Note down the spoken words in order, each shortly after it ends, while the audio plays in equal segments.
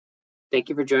Thank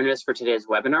you for joining us for today's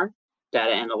webinar,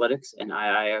 Data Analytics and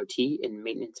IIoT in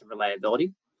Maintenance and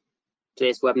Reliability.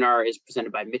 Today's webinar is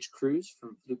presented by Mitch Cruz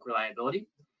from Fluke Reliability.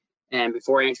 And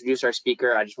before I introduce our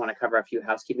speaker, I just want to cover a few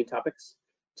housekeeping topics.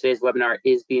 Today's webinar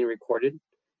is being recorded,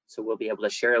 so we'll be able to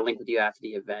share a link with you after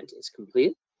the event is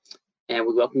complete. And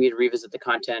we welcome you to revisit the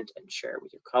content and share it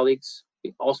with your colleagues.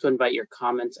 We also invite your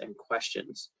comments and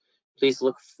questions. Please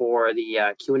look for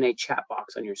the Q&A chat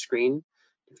box on your screen.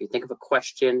 If you think of a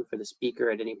question for the speaker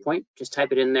at any point, just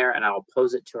type it in there and I'll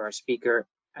pose it to our speaker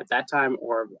at that time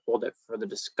or hold it for the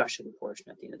discussion portion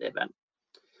at the end of the event.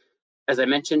 As I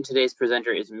mentioned, today's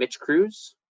presenter is Mitch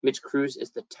Cruz. Mitch Cruz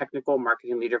is the technical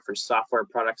marketing leader for software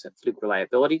products at Fluke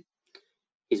Reliability.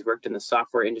 He's worked in the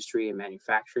software industry and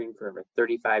manufacturing for over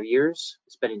 35 years,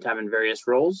 spending time in various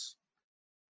roles.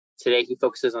 Today, he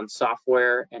focuses on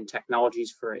software and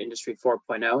technologies for Industry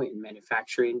 4.0 in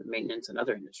manufacturing, maintenance, and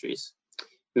other industries.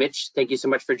 Mitch, thank you so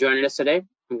much for joining us today.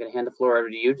 I'm going to hand the floor over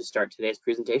to you to start today's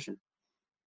presentation.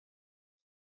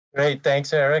 Great,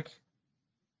 thanks, Eric.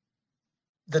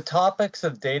 The topics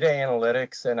of data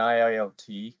analytics and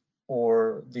IIoT,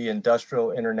 or the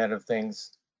industrial Internet of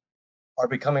Things, are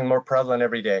becoming more prevalent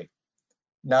every day,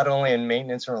 not only in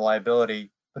maintenance and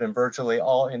reliability, but in virtually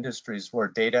all industries where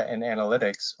data and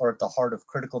analytics are at the heart of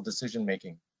critical decision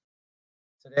making.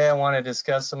 Today, I want to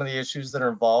discuss some of the issues that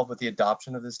are involved with the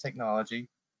adoption of this technology,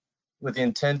 with the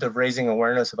intent of raising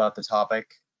awareness about the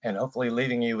topic and hopefully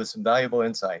leaving you with some valuable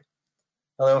insight.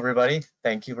 Hello, everybody.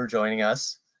 Thank you for joining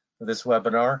us for this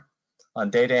webinar on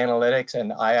data analytics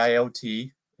and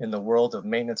IIoT in the world of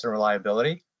maintenance and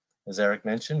reliability. As Eric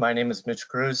mentioned, my name is Mitch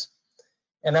Cruz,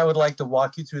 and I would like to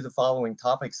walk you through the following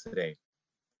topics today.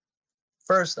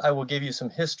 First, I will give you some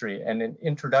history and an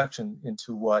introduction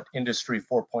into what Industry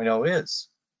 4.0 is.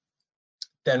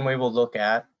 Then we will look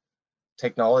at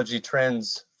technology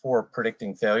trends for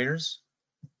predicting failures,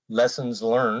 lessons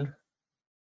learned,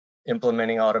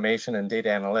 implementing automation and data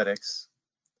analytics,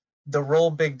 the role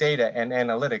big data and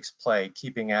analytics play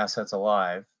keeping assets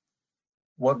alive,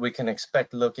 what we can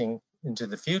expect looking into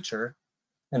the future,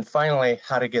 and finally,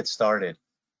 how to get started.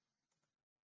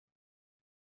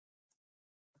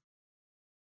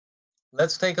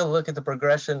 Let's take a look at the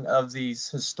progression of these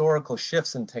historical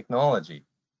shifts in technology.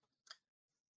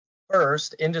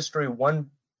 First, Industry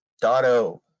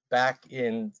 1.0 back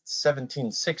in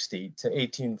 1760 to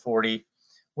 1840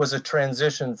 was a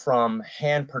transition from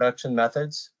hand production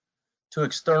methods to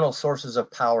external sources of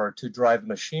power to drive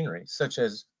machinery, such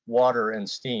as water and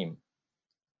steam.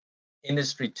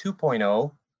 Industry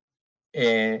 2.0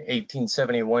 in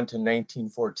 1871 to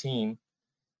 1914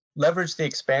 leveraged the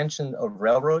expansion of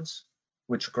railroads,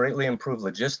 which greatly improved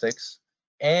logistics,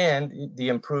 and the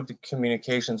improved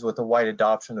communications with the wide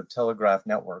adoption of telegraph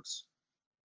networks.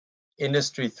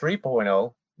 Industry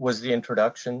 3.0 was the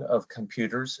introduction of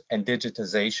computers and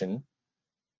digitization.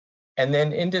 And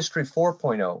then Industry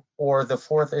 4.0, or the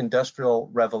fourth industrial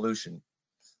revolution,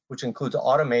 which includes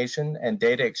automation and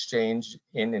data exchange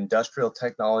in industrial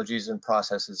technologies and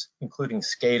processes, including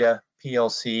SCADA,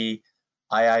 PLC,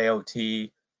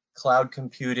 IIoT, cloud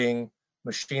computing,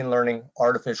 machine learning,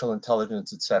 artificial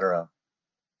intelligence, etc.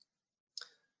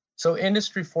 So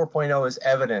Industry 4.0 is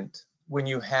evident when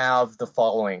you have the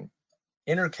following: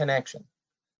 interconnection.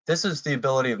 This is the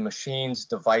ability of machines,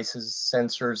 devices,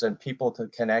 sensors, and people to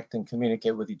connect and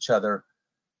communicate with each other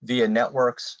via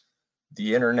networks,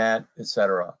 the internet,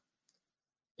 etc.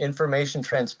 Information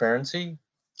transparency.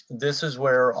 This is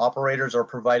where operators are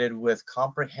provided with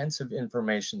comprehensive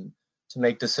information to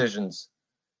make decisions.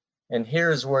 And here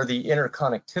is where the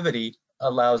interconnectivity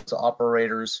allows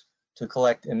operators to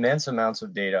collect immense amounts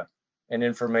of data and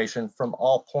information from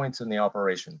all points in the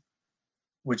operation,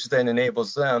 which then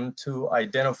enables them to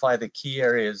identify the key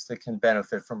areas that can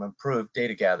benefit from improved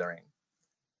data gathering.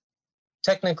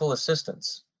 Technical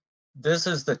assistance. This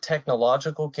is the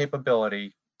technological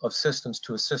capability of systems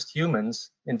to assist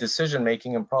humans in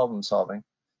decision-making and problem-solving,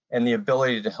 and the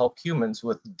ability to help humans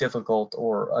with difficult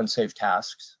or unsafe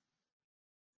tasks.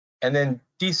 And then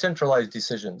decentralized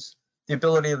decisions, the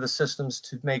ability of the systems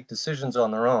to make decisions on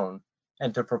their own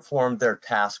and to perform their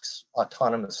tasks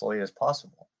autonomously as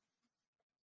possible.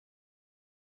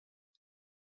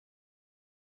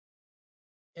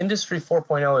 Industry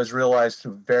 4.0 is realized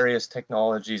through various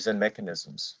technologies and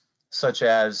mechanisms, such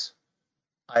as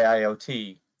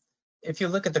IIoT. If you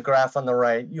look at the graph on the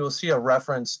right, you will see a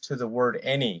reference to the word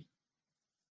any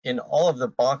in all of the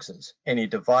boxes: any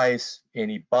device,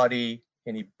 anybody,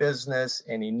 any business,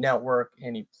 any network,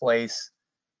 any place,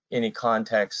 any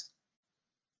context.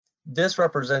 This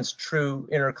represents true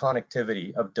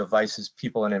interconnectivity of devices,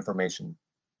 people, and information.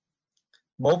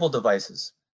 Mobile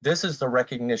devices. This is the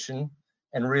recognition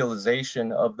and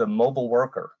realization of the mobile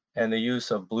worker and the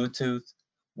use of Bluetooth,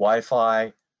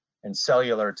 Wi-Fi, and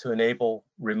cellular to enable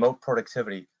remote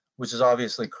productivity, which is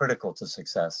obviously critical to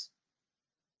success.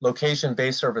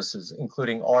 Location-based services,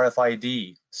 including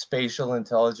RFID, spatial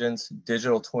intelligence,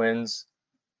 digital twins,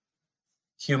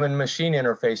 human-machine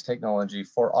interface technology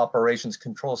for operations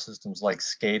control systems like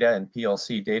SCADA and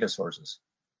PLC data sources.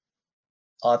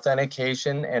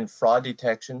 Authentication and fraud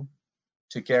detection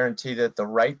to guarantee that the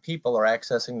right people are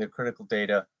accessing the critical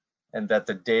data and that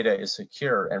the data is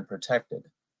secure and protected.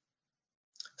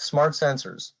 Smart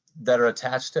sensors that are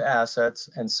attached to assets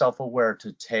and self-aware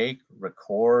to take,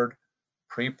 record,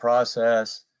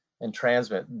 pre-process, and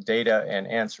transmit data and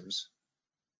answers.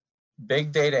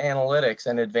 Big data analytics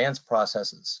and advanced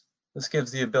processes. This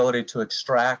gives the ability to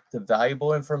extract the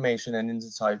valuable information and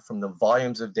insight from the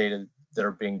volumes of data that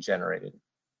are being generated.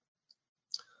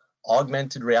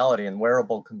 Augmented reality and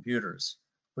wearable computers,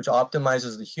 which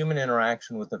optimizes the human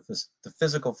interaction with the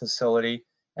physical facility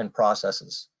and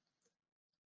processes.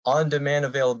 On-demand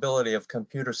availability of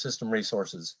computer system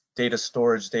resources, data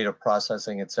storage, data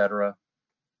processing, etc.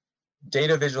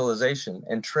 Data visualization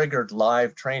and triggered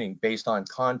live training based on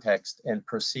context and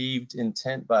perceived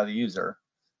intent by the user.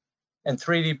 And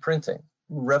 3D printing,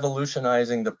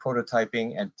 revolutionizing the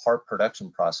prototyping and part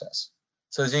production process.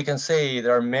 So as you can see,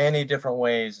 there are many different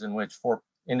ways in which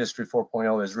Industry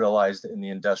 4.0 is realized in the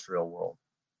industrial world.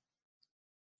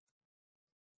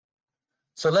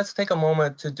 So let's take a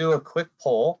moment to do a quick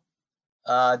poll,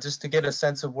 just to get a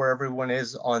sense of where everyone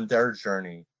is on their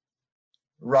journey.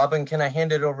 Robin, can I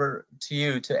hand it over to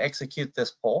you to execute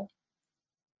this poll?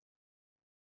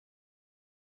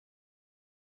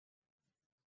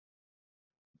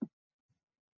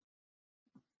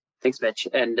 Thanks, Mitch.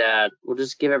 And we'll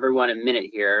just give everyone a minute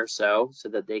here or so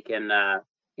that they can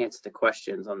answer the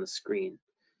questions on the screen.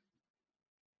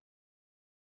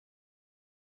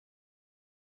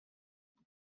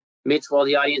 Mitch, while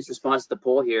the audience responds to the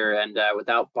poll here, and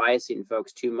without biasing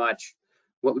folks too much,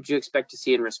 what would you expect to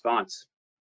see in response?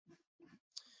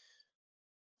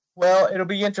 Well, it'll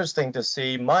be interesting to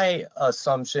see. My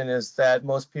assumption is that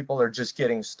most people are just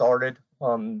getting started.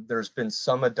 There's been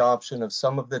some adoption of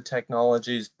some of the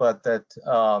technologies, but that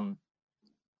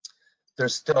they're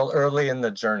still early in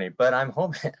the journey. But I'm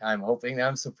hoping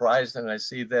I'm surprised, and I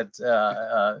see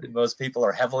that most people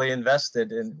are heavily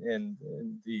invested in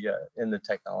the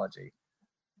technology.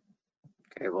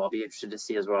 Okay, well, I'll be interested to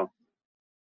see as well.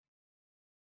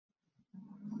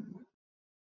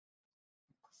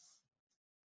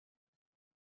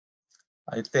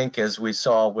 I think as we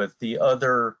saw with the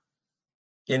other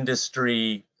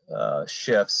industry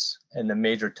shifts and the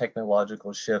major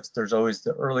technological shifts, there's always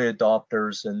the early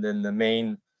adopters and then the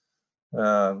main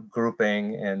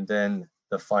grouping and then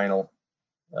the final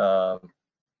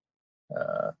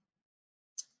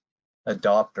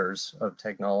adopters of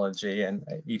technology, and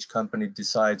each company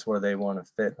decides where they want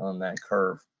to fit on that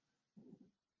curve.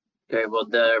 Okay, well,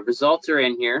 the results are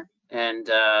in here, and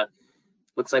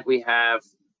looks like we have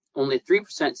only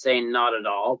 3% saying not at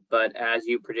all, but as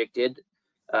you predicted,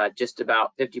 just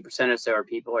about 50% or so of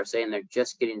people are saying they're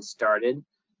just getting started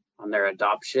on their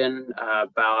adoption.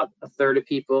 About a third of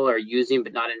people are using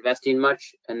but not investing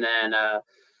much, and then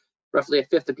roughly a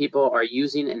fifth of people are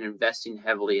using and investing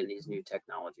heavily in these new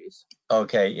technologies.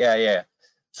 Okay, yeah.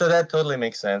 So that totally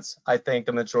makes sense. I think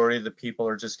the majority of the people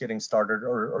are just getting started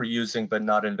or using but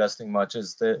not investing much.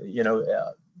 Is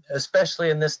especially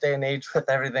in this day and age with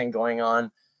everything going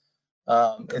on,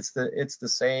 it's the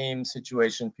same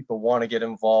situation. People want to get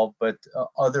involved, but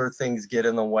other things get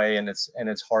in the way, and it's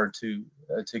hard to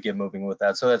get moving with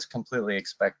that. So that's completely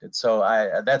expected. So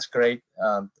that's great.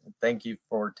 Thank you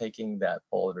for taking that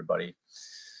poll, everybody.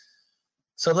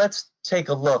 So let's take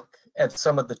a look at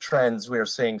some of the trends we are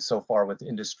seeing so far with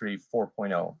Industry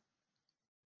 4.0.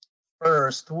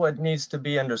 First, what needs to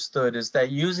be understood is that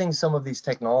using some of these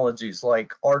technologies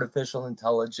like artificial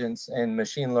intelligence and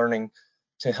machine learning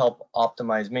to help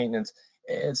optimize maintenance,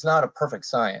 it's not a perfect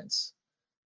science.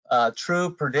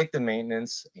 True predictive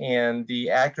maintenance and the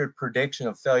accurate prediction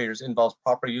of failures involves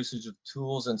proper usage of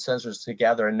tools and sensors to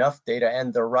gather enough data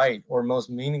and the right or most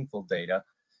meaningful data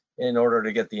in order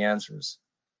to get the answers.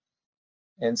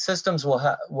 And systems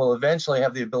will eventually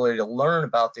have the ability to learn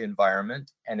about the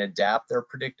environment and adapt their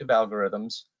predictive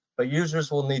algorithms, but users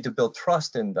will need to build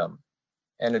trust in them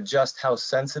and adjust how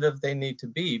sensitive they need to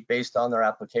be based on their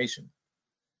application.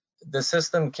 The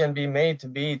system can be made to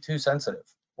be too sensitive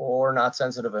or not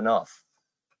sensitive enough.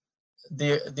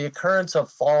 The occurrence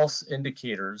of false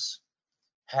indicators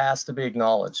has to be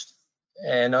acknowledged,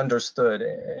 and understood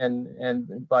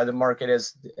and by the market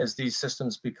as these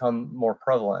systems become more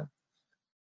prevalent.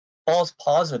 False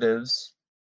positives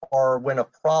are when a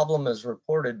problem is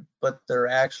reported, but there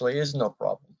actually is no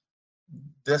problem.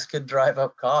 This could drive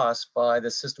up costs by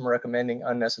the system recommending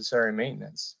unnecessary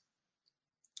maintenance.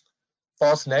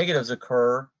 False negatives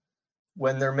occur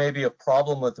when there may be a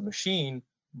problem with the machine,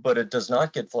 but it does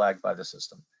not get flagged by the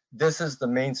system. This is the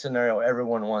main scenario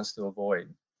everyone wants to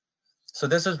avoid. So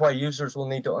this is why users will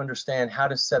need to understand how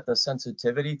to set the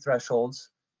sensitivity thresholds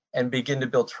and begin to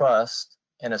build trust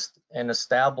and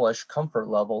establish comfort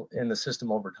level in the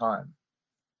system over time.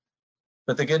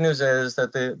 But the good news is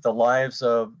that the lives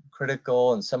of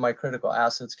critical and semi-critical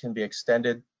assets can be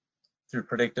extended through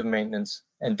predictive maintenance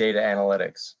and data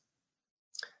analytics.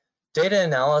 Data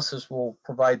analysis will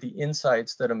provide the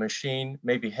insights that a machine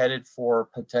may be headed for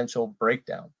potential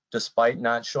breakdown, despite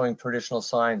not showing traditional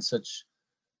signs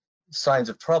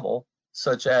of trouble,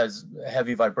 such as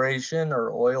heavy vibration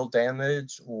or oil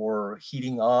damage or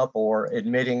heating up or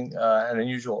emitting an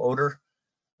unusual odor.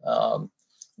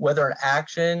 Whether an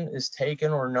action is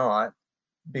taken or not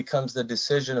becomes the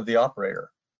decision of the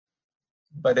operator.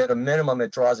 But at a minimum,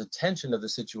 it draws attention to the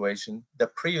situation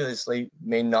that previously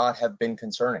may not have been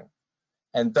concerning,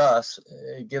 and thus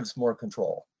it gives more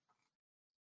control.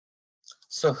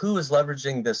 So who is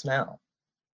leveraging this now?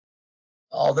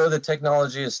 Although the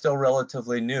technology is still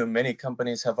relatively new, many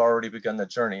companies have already begun the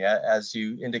journey, as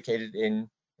you indicated in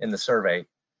the survey.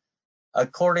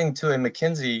 According to a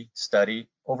McKinsey study,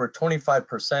 over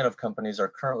 25% of companies are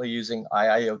currently using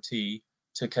IIoT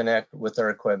to connect with their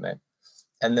equipment.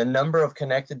 And the number of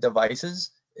connected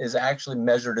devices is actually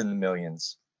measured in the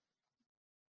millions.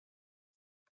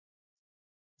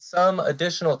 Some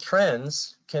additional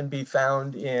trends can be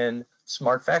found in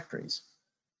smart factories.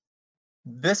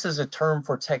 This is a term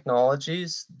for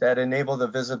technologies that enable the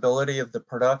visibility of the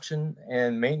production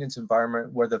and maintenance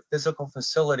environment where the physical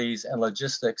facilities and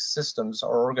logistics systems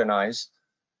are organized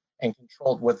and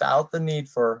controlled without the need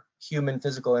for human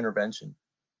physical intervention,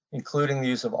 including the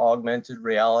use of augmented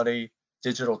reality,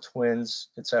 digital twins,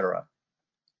 etc.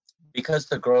 Because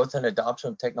the growth and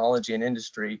adoption of technology in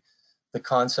industry, the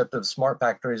concept of smart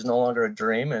factory is no longer a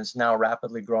dream and is now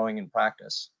rapidly growing in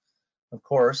practice. Of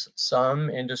course, some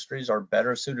industries are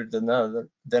better suited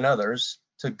than others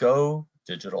to go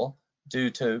digital due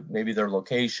to maybe their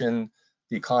location,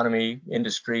 the economy,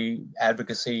 industry,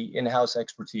 advocacy, in-house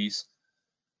expertise.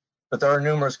 But there are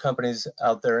numerous companies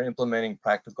out there implementing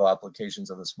practical applications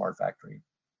of the smart factory.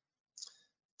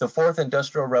 The fourth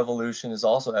industrial revolution is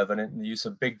also evident in the use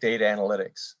of big data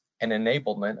analytics and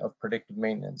enablement of predictive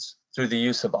maintenance through the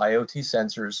use of IoT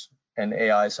sensors and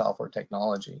AI software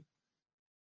technology.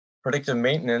 Predictive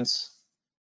maintenance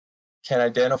can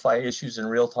identify issues in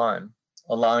real time,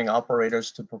 allowing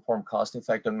operators to perform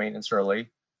cost-effective maintenance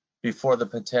early before the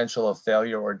potential of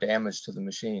failure or damage to the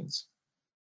machines.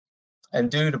 And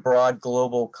due to broad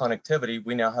global connectivity,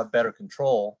 we now have better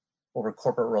control over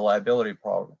corporate reliability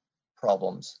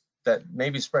problems that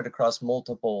may be spread across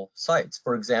multiple sites.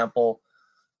 For example,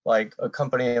 like a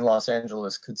company in Los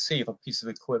Angeles could see if a piece of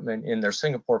equipment in their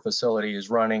Singapore facility is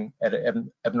running at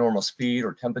an abnormal speed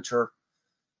or temperature.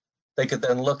 They could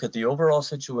then look at the overall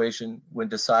situation when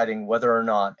deciding whether or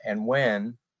not and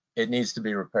when it needs to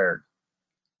be repaired.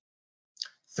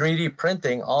 3D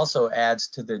printing also adds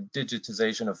to the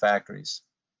digitization of factories.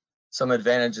 Some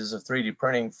advantages of 3D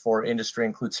printing for industry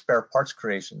include spare parts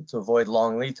creation to avoid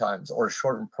long lead times or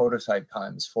shorten prototype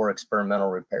times for experimental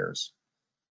repairs.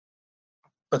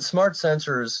 But smart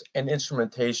sensors and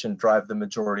instrumentation drive the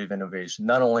majority of innovation,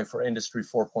 not only for Industry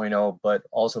 4.0, but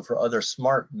also for other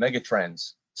smart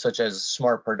megatrends, such as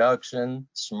smart production,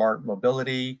 smart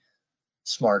mobility,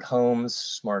 smart homes,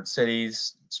 smart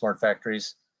cities, smart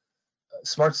factories.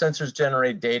 Smart sensors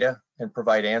generate data and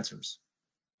provide answers,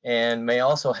 and may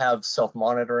also have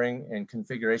self-monitoring and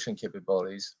configuration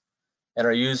capabilities, and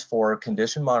are used for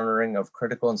condition monitoring of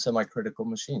critical and semi-critical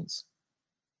machines.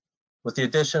 With the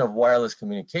addition of wireless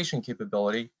communication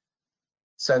capability,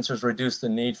 sensors reduce the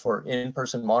need for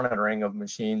in-person monitoring of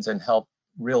machines and help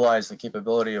realize the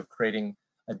capability of creating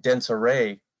a dense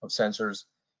array of sensors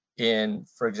in,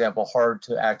 for example, hard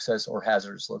to access or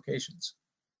hazardous locations.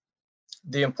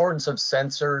 The importance of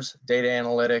sensors, data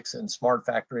analytics, and smart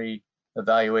factory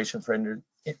evaluation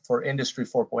for Industry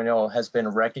 4.0 has been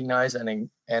recognized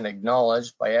and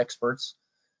acknowledged by experts,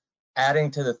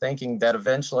 adding to the thinking that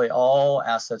eventually all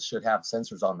assets should have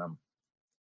sensors on them.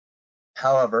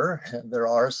 However, there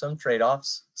are some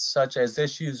trade-offs, such as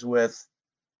issues with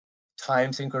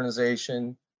time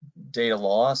synchronization, data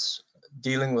loss,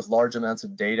 dealing with large amounts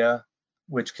of data,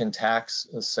 which can tax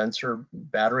a sensor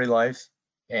battery life,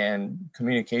 and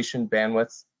communication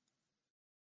bandwidth.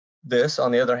 This,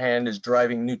 on the other hand, is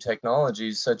driving new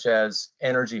technologies such as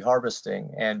energy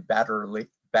harvesting and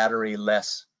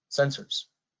battery-less sensors.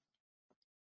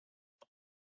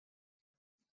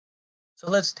 So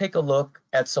let's take a look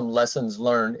at some lessons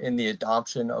learned in the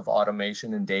adoption of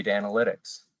automation and data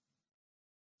analytics.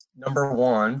 Number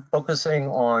one, focusing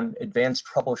on advanced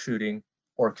troubleshooting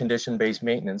or condition-based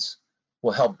maintenance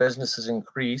will help businesses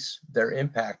increase their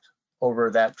impact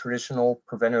over that traditional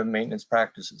preventive maintenance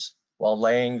practices, while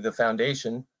laying the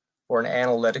foundation for an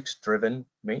analytics-driven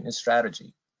maintenance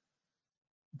strategy.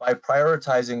 By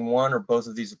prioritizing one or both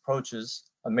of these approaches,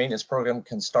 a maintenance program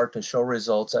can start to show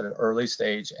results at an early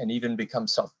stage and even become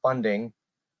self-funding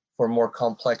for more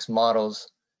complex models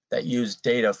that use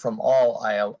data from all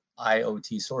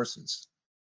IoT sources.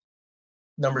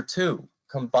 Number two,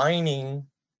 combining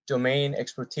domain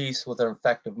expertise with an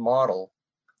effective model.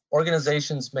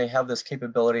 Organizations may have this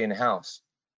capability in-house,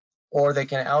 or they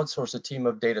can outsource a team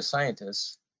of data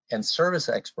scientists and service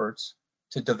experts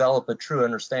to develop a true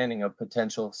understanding of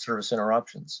potential service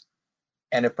interruptions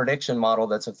and a prediction model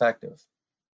that's effective.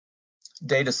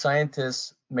 Data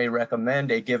scientists may recommend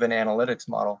a given analytics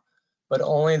model, but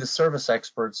only the service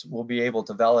experts will be able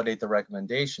to validate the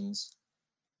recommendations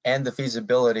and the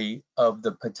feasibility of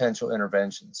the potential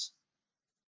interventions.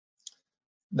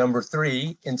 Number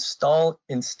three,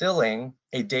 instilling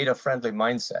a data-friendly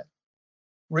mindset.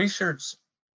 Research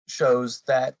shows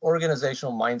that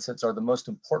organizational mindsets are the most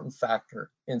important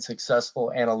factor in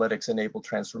successful analytics-enabled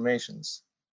transformations.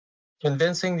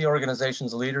 Convincing the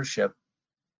organization's leadership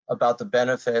about the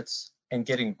benefits and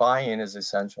getting buy-in is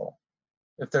essential.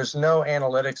 If there's no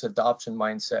analytics adoption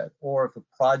mindset, or if the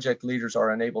project leaders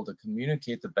are unable to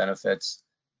communicate the benefits,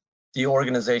 the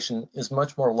organization is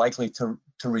much more likely to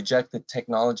reject the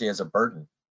technology as a burden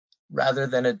rather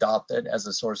than adopt it as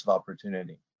a source of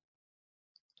opportunity.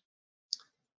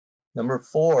 Number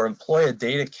four, employ a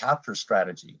data capture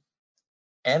strategy.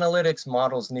 Analytics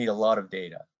models need a lot of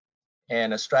data,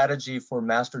 and a strategy for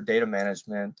master data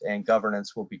management and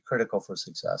governance will be critical for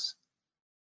success.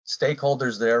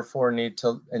 Stakeholders therefore need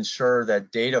to ensure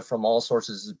that data from all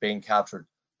sources is being captured,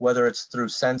 whether it's through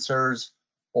sensors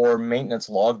or maintenance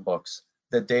logbooks.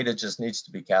 The data just needs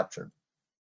to be captured.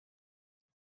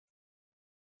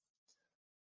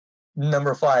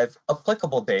 Number five,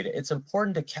 applicable data. It's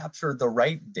important to capture the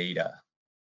right data.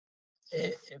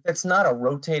 If it's not a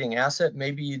rotating asset,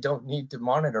 maybe you don't need to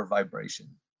monitor vibration.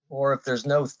 Or if there's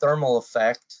no thermal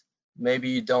effect, maybe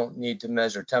you don't need to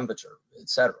measure temperature,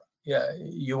 etc. Yeah,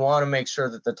 you want to make sure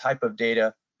that the type of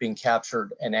data being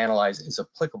captured and analyzed is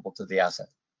applicable to the asset.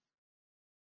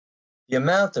 The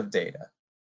amount of data.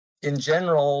 In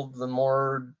general, the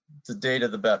more the data,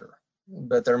 the better.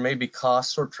 But there may be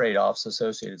costs or trade-offs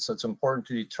associated, so it's important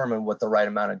to determine what the right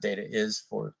amount of data is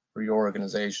for your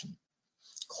organization.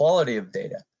 Quality of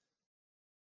data.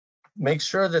 Make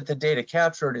sure that the data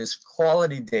captured is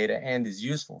quality data and is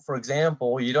useful. For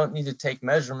example, you don't need to take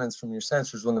measurements from your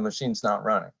sensors when the machine's not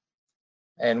running.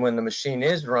 And when the machine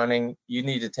is running, you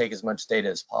need to take as much data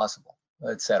as possible,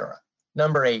 etc.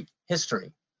 Number eight,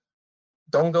 history.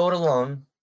 Don't go it alone.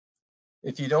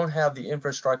 If you don't have the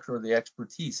infrastructure or the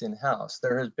expertise in-house,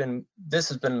 this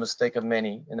has been a mistake of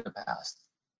many in the past.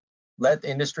 Let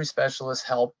industry specialists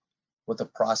help with the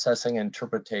processing and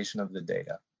interpretation of the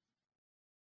data.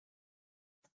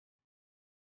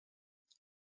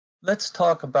 Let's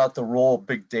talk about the role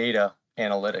big data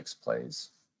analytics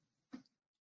plays.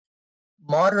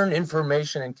 Modern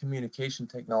information and communication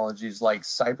technologies like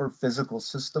cyber-physical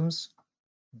systems,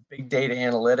 big data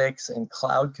analytics, and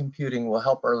cloud computing will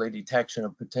help early detection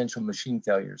of potential machine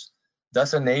failures,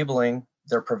 thus enabling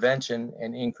their prevention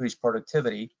and increased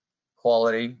productivity,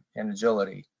 quality, and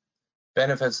agility,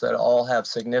 benefits that all have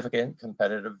significant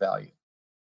competitive value.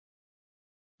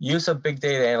 Use of big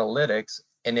data analytics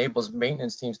enables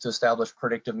maintenance teams to establish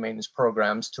predictive maintenance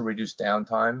programs to reduce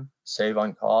downtime, save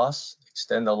on costs,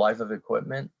 extend the life of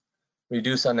equipment,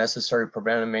 reduce unnecessary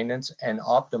preventive maintenance, and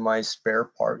optimize spare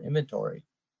part inventory.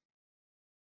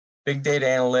 Big data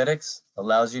analytics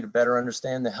allows you to better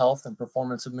understand the health and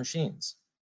performance of machines.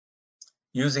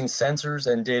 Using sensors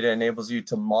and data enables you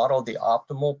to model the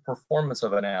optimal performance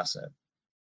of an asset.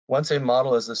 Once a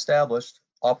model is established,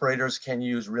 operators can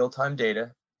use real-time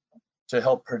data to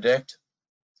help predict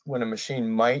when a machine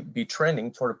might be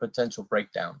trending toward a potential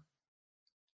breakdown.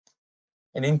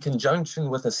 And in conjunction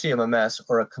with a CMMS,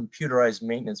 or a computerized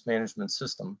maintenance management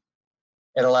system,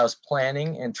 it allows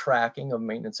planning and tracking of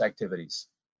maintenance activities.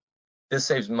 This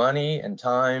saves money and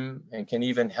time and can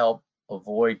even help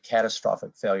avoid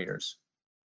catastrophic failures.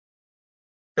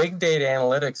 Big data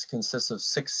analytics consists of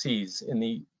 6 C's in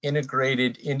the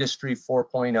integrated Industry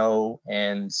 4.0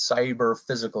 and cyber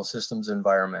physical systems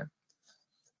environment.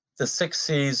 The 6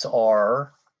 C's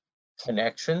are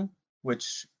connection,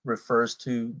 which refers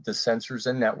to the sensors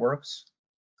and networks;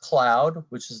 cloud,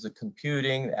 which is the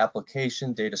computing,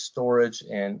 application, data storage,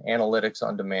 and analytics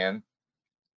on demand;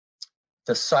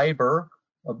 the cyber,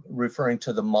 referring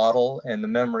to the model and the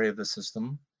memory of the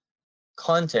system;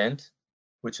 content,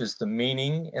 which is the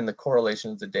meaning and the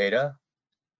correlation of the data;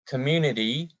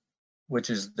 community, which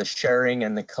is the sharing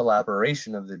and the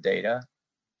collaboration of the data;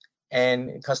 and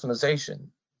customization,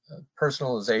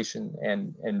 personalization,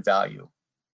 and value.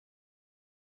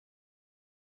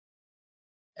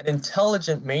 An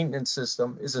intelligent maintenance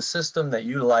system is a system that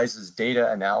utilizes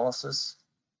data analysis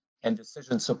and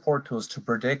decision support tools to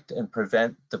predict and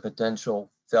prevent the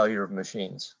potential failure of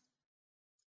machines.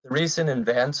 The recent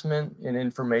advancement in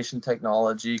information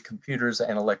technology, computers,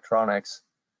 and electronics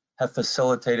have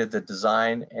facilitated the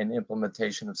design and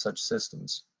implementation of such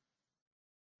systems.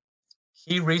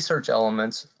 Key research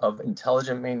elements of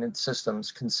intelligent maintenance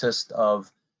systems consist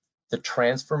of the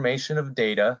transformation of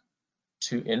data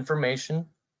to information,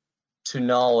 to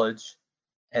knowledge,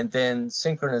 and then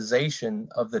synchronization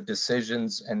of the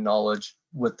decisions and knowledge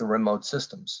with the remote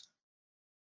systems.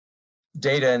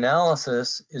 Data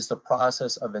analysis is the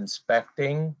process of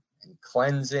inspecting, and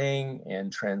cleansing,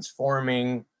 and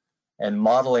transforming, and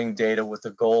modeling data with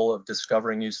the goal of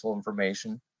discovering useful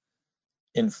information,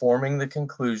 informing the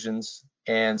conclusions,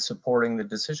 and supporting the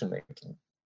decision-making.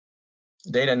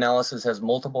 Data analysis has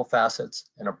multiple facets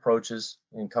and approaches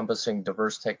encompassing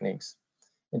diverse techniques.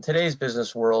 In today's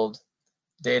business world,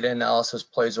 data analysis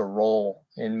plays a role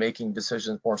in making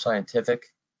decisions more scientific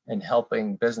and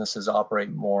helping businesses operate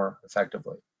more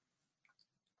effectively.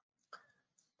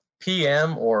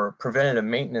 PM, or preventative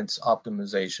maintenance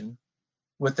optimization.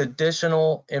 With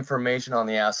additional information on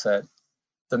the asset,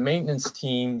 the maintenance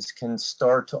teams can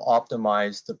start to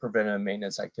optimize the preventative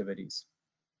maintenance activities.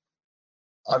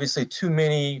 Obviously, too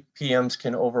many PMs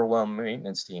can overwhelm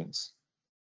maintenance teams.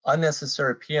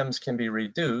 Unnecessary PMs can be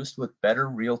reduced with better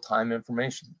real-time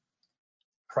information.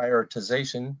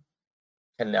 Prioritization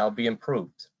can now be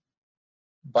improved.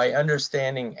 By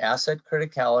understanding asset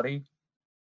criticality,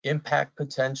 impact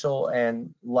potential,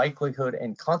 and likelihood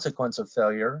and consequence of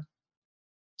failure,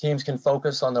 teams can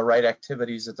focus on the right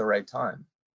activities at the right time.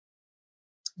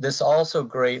 This also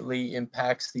greatly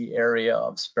impacts the area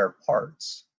of spare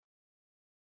parts.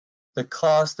 The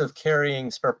cost of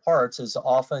carrying spare parts is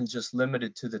often just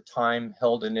limited to the time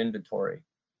held in inventory,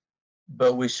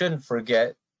 but we shouldn't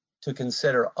forget to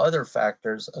consider other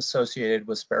factors associated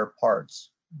with spare parts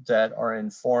that are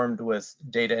informed with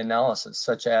data analysis,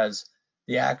 such as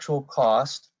the actual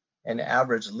cost and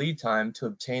average lead time to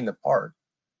obtain the part,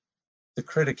 the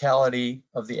criticality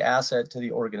of the asset to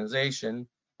the organization,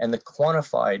 and the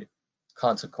quantified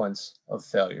consequence of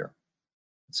failure,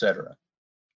 etc.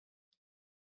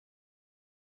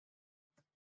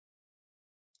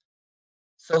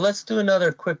 So let's do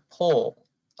another quick poll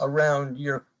around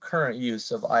your current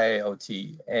use of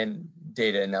IIoT and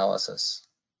data analysis.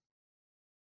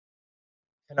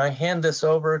 Can I hand this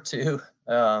over to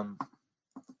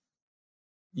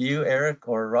you, Eric,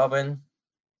 or Robin?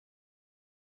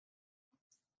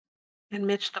 And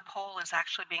Mitch, the poll is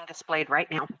actually being displayed right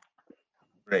now.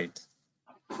 Great.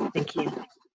 Thank you.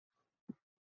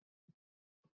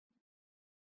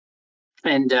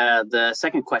 And the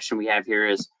second question we have here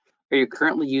is, are you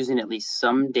currently using at least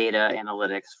some data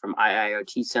analytics from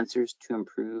IIoT sensors to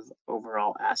improve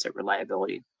overall asset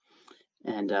reliability?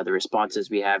 And the responses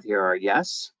we have here are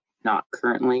yes, not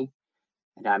currently,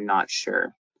 and I'm not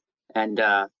sure. And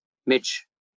Mitch,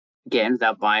 again,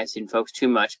 without biasing folks too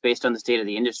much, based on the state of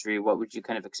the industry, what would you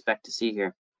kind of expect to see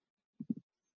here?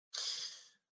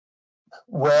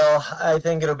 Well, I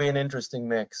think it'll be an interesting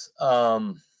mix.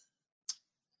 You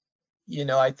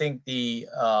know, I think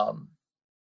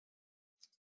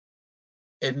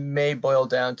it may boil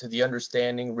down to the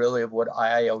understanding really of what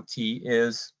IIoT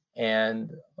is,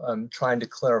 and I'm trying to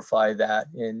clarify that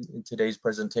in today's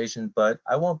presentation, but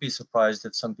I won't be surprised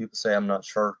if some people say I'm not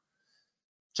sure,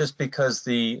 just because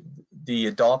the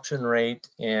adoption rate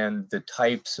and the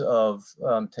types of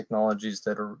technologies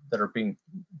that are being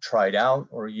tried out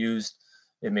or used,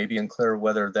 it may be unclear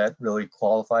whether that really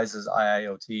qualifies as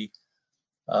IIoT.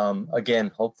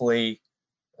 Again, hopefully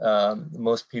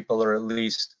most people are at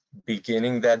least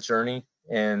beginning that journey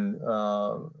and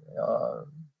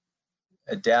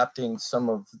adapting some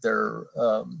of their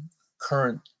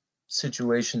current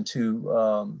situation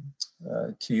to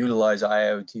utilize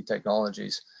IIoT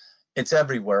technologies. It's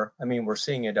everywhere. I mean, we're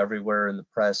seeing it everywhere in the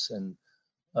press and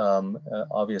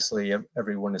Obviously,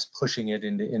 everyone is pushing it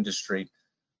into industry,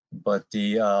 but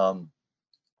the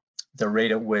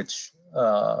rate at which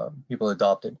people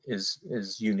adopt it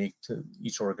is unique to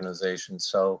each organization.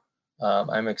 So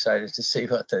I'm excited to see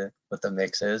what the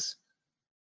mix is.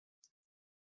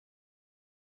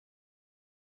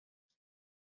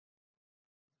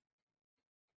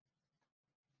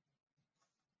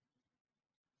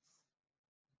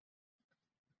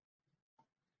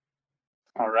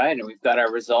 All right, and we've got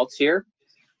our results here.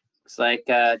 Looks like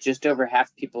just over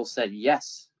half people said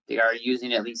yes, they are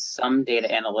using at least some data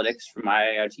analytics from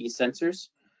IIoT sensors.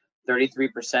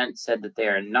 33% said that they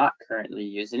are not currently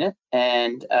using it,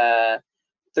 and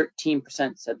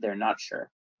 13% said they're not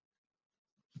sure.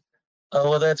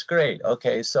 Oh, well, that's great.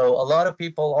 Okay, so a lot of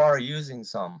people are using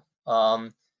some,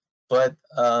 but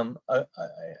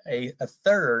a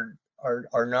third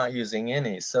are not using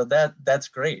any. So that's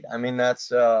great. I mean,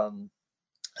 that's a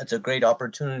great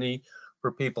opportunity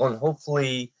for people, and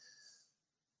hopefully,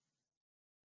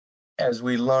 as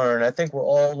we learn, I think we're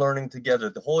all learning together.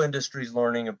 The whole industry is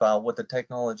learning about what the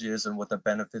technology is and what the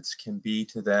benefits can be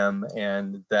to them,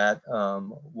 and that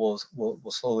will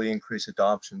slowly increase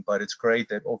adoption. But it's great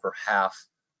that over half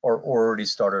are already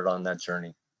started on that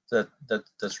journey.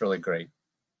 That's really great.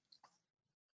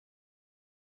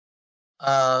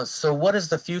 So what does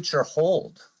the future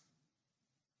hold?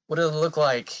 What does it look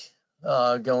like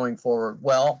going forward?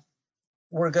 Well,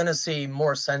 we're going to see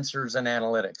more sensors and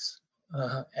analytics.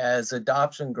 As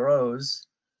adoption grows,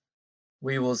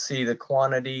 we will see the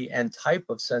quantity and type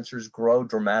of sensors grow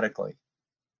dramatically.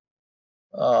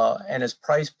 And as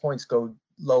price points go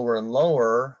lower and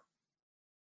lower,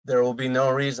 there will be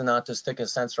no reason not to stick a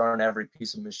sensor on every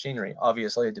piece of machinery.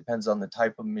 Obviously, it depends on the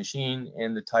type of machine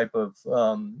and the type of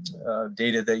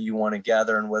data that you want to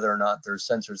gather and whether or not there's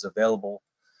sensors available.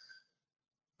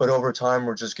 But over time,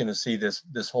 we're just going to see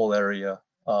this whole area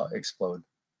explode.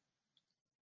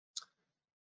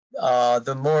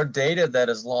 The more data that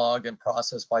is logged and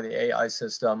processed by the AI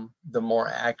system, the more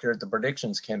accurate the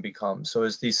predictions can become. So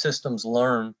as these systems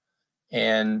learn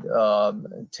and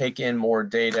take in more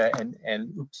data and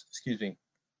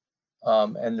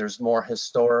there's more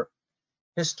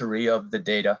history of the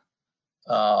data,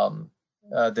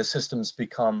 the systems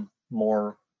become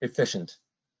more efficient,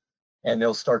 and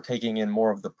they'll start taking in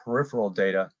more of the peripheral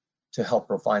data to help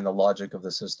refine the logic of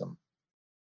the system.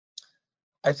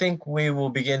 I think we will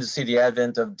begin to see the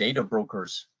advent of data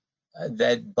brokers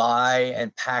that buy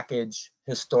and package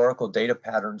historical data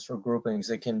patterns or groupings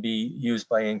that can be used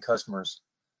by end customers.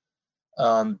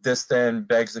 This then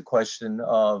begs the question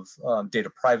of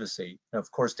data privacy. And of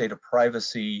course, data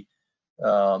privacy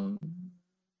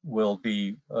will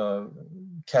be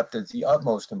kept at the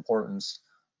utmost importance,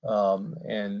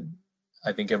 and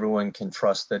I think everyone can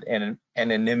trust that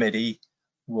anonymity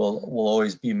will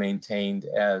always be maintained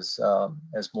as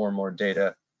more and more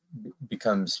data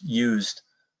becomes used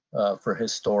for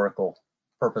historical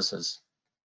purposes.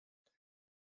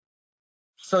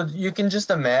 So you can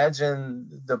just imagine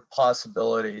the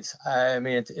possibilities. I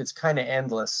mean, it's kind of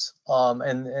endless.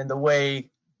 And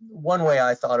one way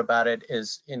I thought about it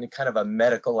is in kind of a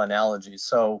medical analogy.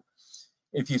 So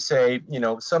if you say,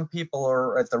 some people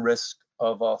are at the risk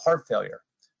of heart failure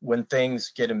when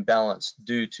things get imbalanced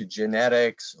due to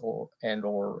genetics or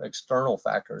external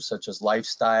factors such as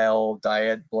lifestyle,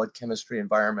 diet, blood chemistry,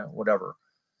 environment, whatever.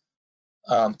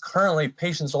 Currently,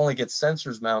 patients only get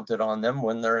sensors mounted on them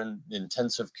when they're in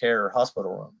intensive care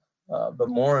hospital room. But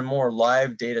more and more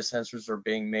live data sensors are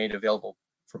being made available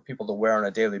for people to wear on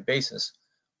a daily basis,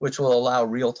 which will allow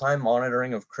real-time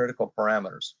monitoring of critical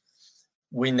parameters.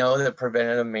 We know that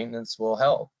preventative maintenance will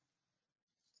help.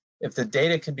 If the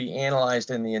data could be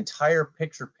analyzed and the entire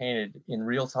picture painted in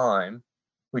real time,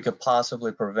 we could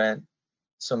possibly prevent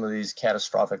some of these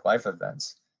catastrophic life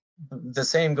events. The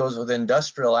same goes with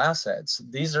industrial assets.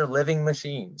 These are living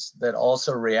machines that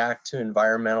also react to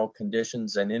environmental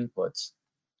conditions and inputs.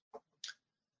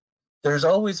 There's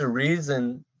always a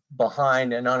reason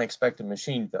behind an unexpected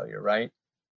machine failure, right?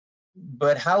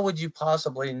 But how would you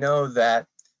possibly know that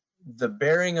the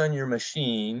bearing on your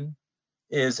machine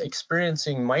is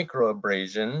experiencing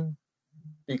microabrasion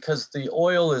because the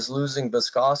oil is losing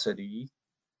viscosity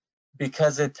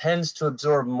because it tends to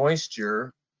absorb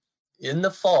moisture in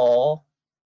the fall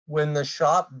when the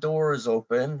shop door is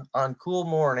open on cool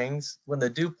mornings when the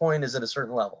dew point is at a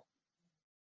certain level?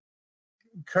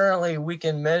 Currently, we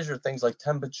can measure things like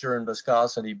temperature and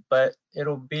viscosity, but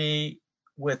it'll be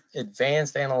with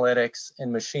advanced analytics and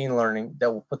machine learning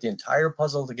that will put the entire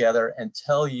puzzle together and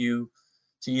tell you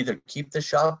to either keep the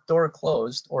shop door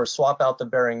closed or swap out the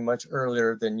bearing much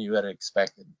earlier than you had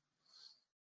expected.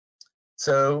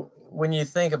 So when you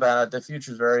think about it, the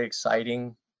future is very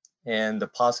exciting and the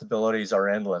possibilities are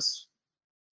endless.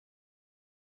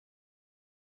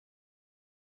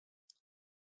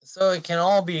 So it can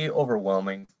all be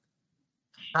overwhelming.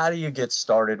 How do you get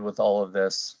started with all of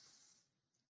this?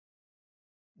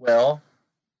 Well,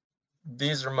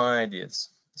 these are my ideas.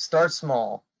 Start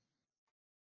small.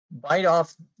 Bite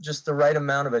off just the right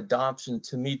amount of adoption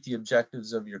to meet the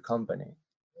objectives of your company.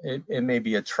 It may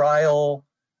be a trial,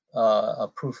 a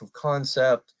proof of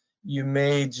concept. You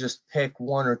may just pick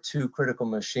one or two critical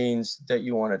machines that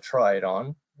you want to try it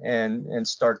on and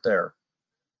start there.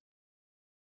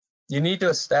 You need to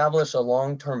establish a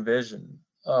long-term vision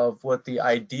of what the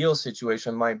ideal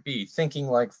situation might be, thinking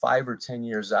like 5 or 10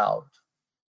 years out.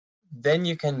 Then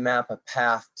you can map a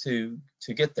path to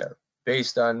get there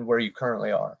based on where you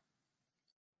currently are.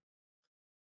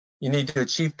 You need to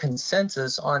achieve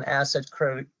consensus on asset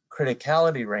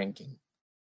criticality ranking.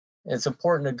 It's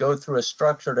important to go through a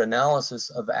structured analysis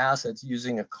of assets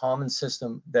using a common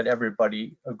system that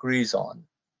everybody agrees on.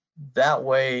 That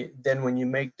way, then when you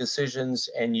make decisions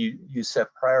and you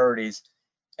set priorities,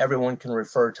 everyone can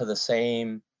refer to the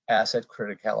same asset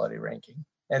criticality ranking.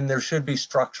 And there should be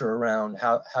structure around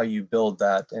how you build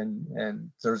that,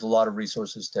 and there's a lot of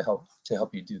resources to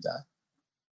help you do that.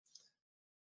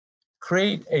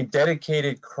 Create a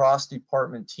dedicated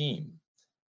cross-department team.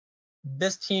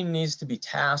 This team needs to be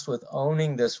tasked with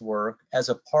owning this work as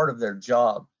a part of their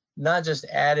job, not just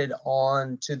added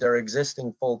on to their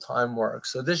existing full-time work.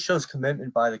 So this shows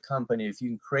commitment by the company. If you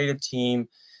can create a team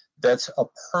that's a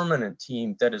permanent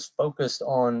team that is focused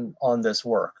on this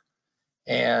work,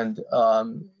 and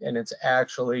it's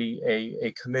actually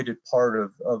a committed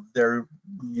part of their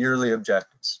yearly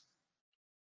objectives.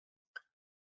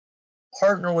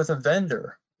 Partner with a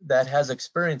vendor that has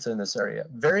experience in this area.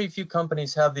 Very few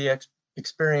companies have the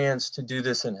experience to do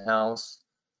this in-house,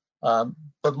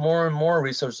 but more and more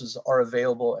resources are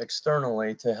available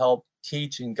externally to help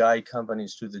teach and guide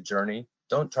companies through the journey.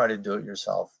 Don't try to do it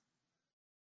yourself.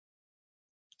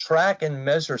 Track and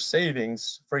measure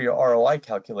savings for your ROI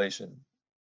calculation.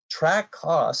 Track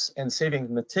costs and savings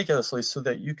meticulously so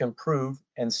that you can prove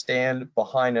and stand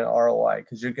behind an ROI,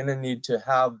 because you're going to need to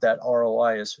have that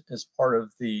ROI as part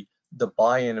of the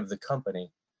buy-in of the company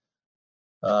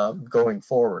going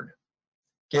forward.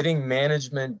 Getting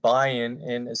management buy-in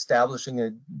and establishing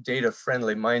a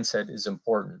data-friendly mindset is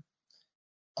important.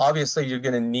 Obviously, you're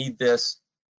going to need this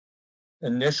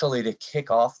initially to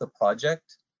kick off the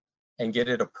project and get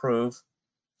it approved,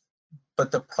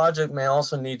 but the project may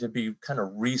also need to be kind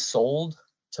of resold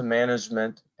to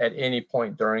management at any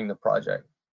point during the project.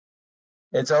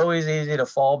 It's always easy to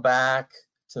fall back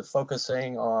to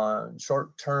focusing on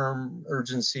short-term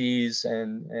urgencies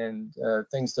and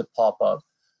things that pop up.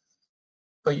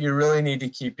 But you really need to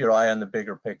keep your eye on the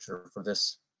bigger picture for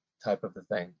this type of a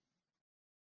thing.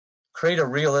 Create a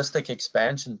realistic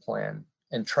expansion plan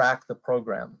and track the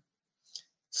program.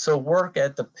 So work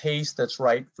at the pace that's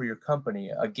right for your company.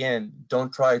 Again,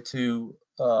 don't try to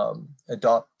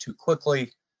adopt too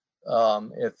quickly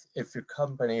if your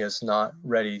company is not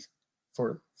ready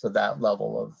for that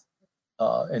level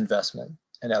of investment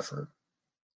and effort.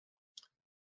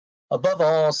 Above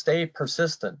all, stay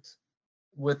persistent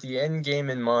with the end game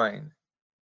in mind.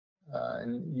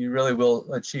 And you really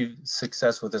will achieve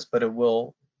success with this, but it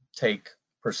will take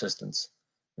persistence,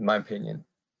 in my opinion.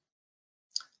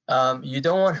 You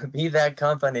don't want to be that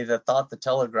company that thought the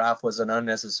telegraph was an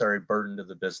unnecessary burden to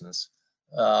the business.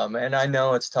 And I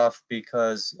know it's tough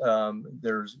because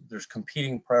there's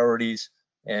competing priorities,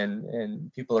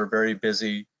 and people are very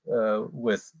busy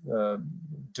with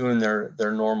doing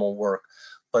their normal work.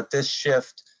 But this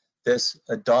shift, this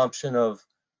adoption of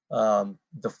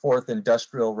the fourth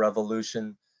industrial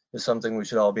revolution is something we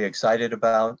should all be excited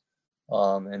about,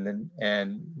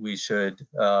 and we should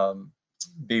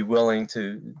be willing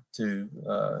to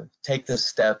take the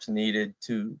steps needed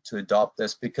to adopt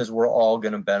this, because we're all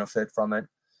going to benefit from it.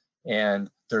 And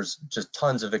there's just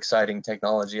tons of exciting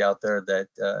technology out there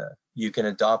that you can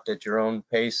adopt at your own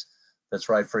pace that's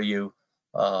right for you,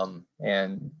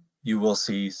 and you will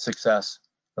see success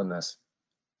from this.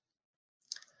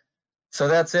 So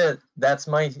that's it.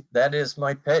 That is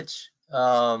my pitch.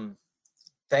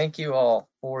 Thank you all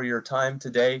for your time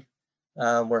today.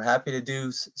 We're happy to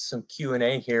do some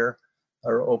Q&A here,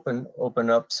 or open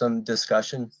up some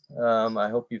discussion. I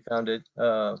hope you found it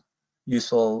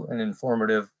useful and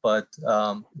informative, but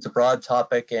it's a broad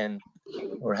topic, and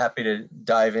we're happy to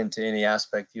dive into any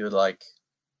aspect you would like.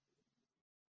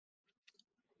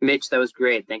 Mitch, that was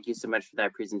great. Thank you so much for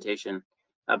that presentation.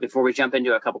 Before we jump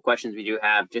into a couple questions we do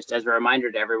have, just as a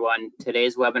reminder to everyone,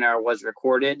 today's webinar was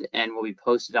recorded and will be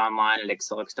posted online at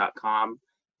Axcelis.com.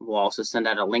 We'll also send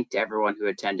out a link to everyone who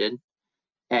attended.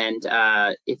 And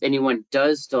if anyone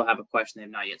does still have a question they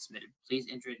have not yet submitted, please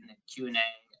enter it in the Q&A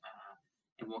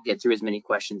and we'll get through as many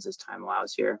questions as time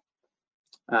allows here.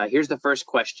 Here's the first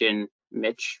question,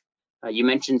 Mitch. You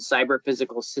mentioned cyber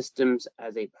physical systems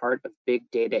as a part of big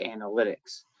data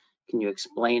analytics. Can you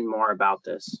explain more about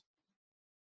this?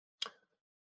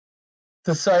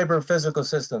 The cyber physical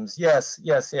systems, yes.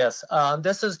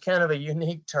 This is kind of a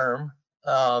unique term,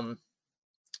 but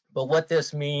what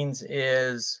this means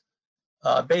is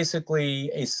basically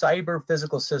a cyber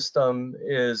physical system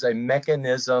is a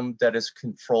mechanism that is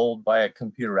controlled by a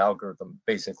computer algorithm,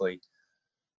 basically.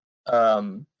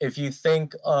 If you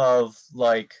think of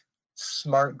like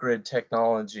smart grid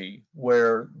technology,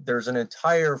 where there's an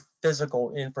entire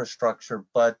physical infrastructure,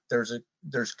 but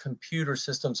there's computer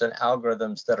systems and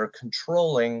algorithms that are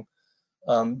controlling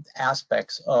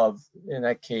aspects of, in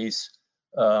that case,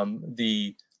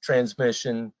 the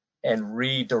transmission and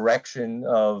redirection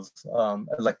of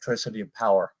electricity and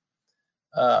power.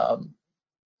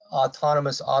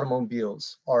 Autonomous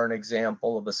automobiles are an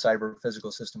example of a cyber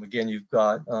physical system. Again, you've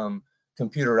got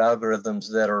computer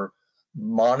algorithms that are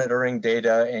monitoring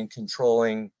data and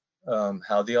controlling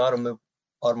how the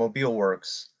automobile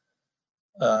works.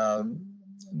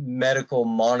 Medical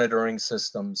monitoring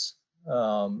systems,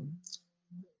 the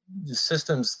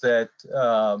systems that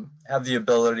have the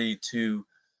ability to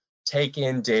take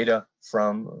in data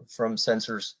from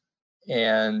sensors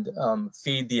and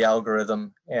feed the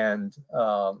algorithm and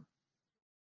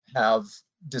have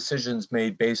decisions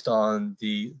made based on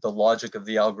the logic of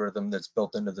the algorithm that's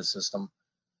built into the system.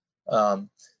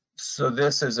 So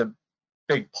this is a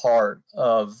big part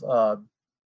of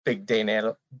big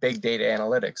data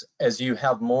analytics. As you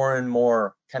have more and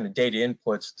more kind of data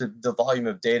inputs, the volume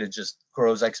of data just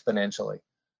grows exponentially.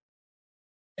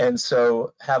 And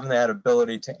so having that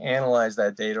ability to analyze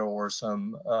that data, or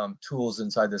some tools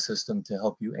inside the system to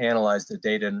help you analyze the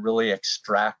data and really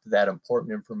extract that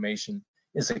important information,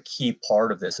 is a key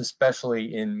part of this,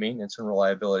 especially in maintenance and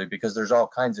reliability, because there's all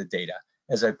kinds of data.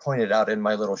 As I pointed out in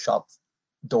my little shop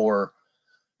door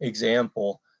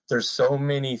example, there's so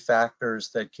many factors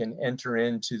that can enter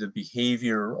into the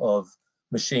behavior of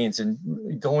machines,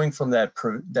 and going from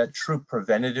that true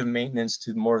preventative maintenance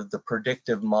to more of the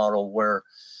predictive model, where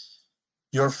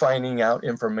you're finding out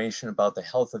information about the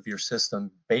health of your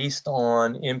system based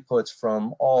on inputs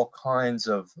from all kinds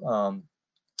of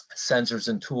sensors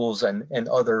and tools and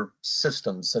other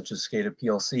systems such as SCADA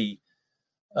PLC.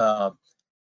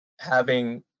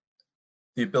 Having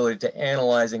the ability to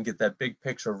analyze and get that big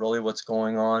picture of really what's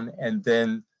going on, and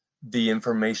then the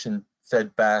information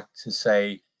fed back to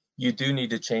say, you do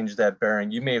need to change that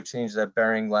bearing. You may have changed that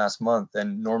bearing last month,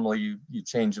 and normally you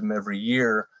change them every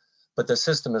year, but the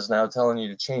system is now telling you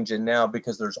to change it now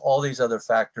because there's all these other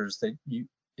factors that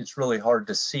it's really hard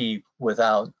to see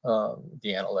without the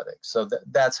analytics. So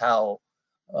that's how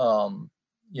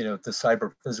you know, the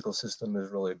cyber physical system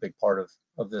is really a big part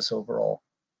of this overall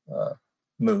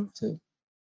move to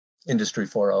Industry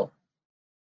 4.0.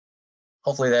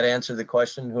 Hopefully that answered the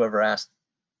question, whoever asked.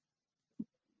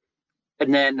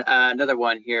 And then another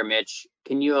one here, Mitch.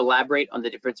 Can you elaborate on the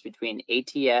difference between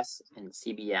ATS and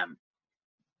CBM?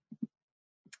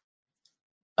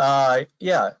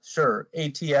 Yeah, sure.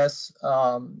 ATS,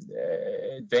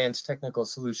 Advanced Technical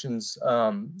Solutions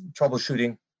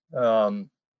Troubleshooting,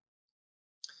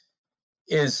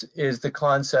 is the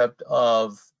concept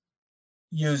of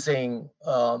using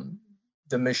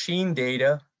the machine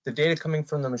data, the data coming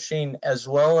from the machine, as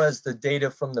well as the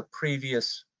data from the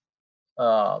previous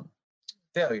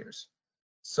failures.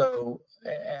 So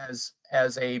as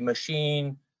a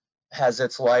machine has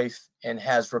its life and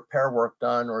has repair work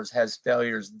done or has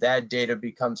failures, that data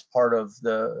becomes part of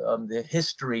the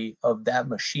history of that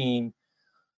machine,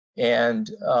 and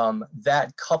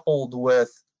that, coupled with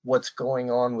what's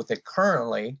going on with it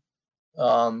currently,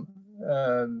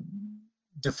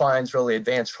 defines really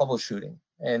advanced troubleshooting,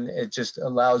 and it just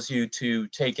allows you to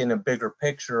take in a bigger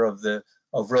picture of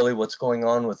really what's going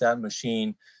on with that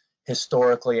machine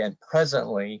historically and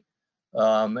presently,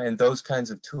 and those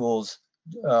kinds of tools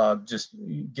just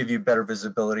give you better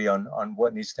visibility on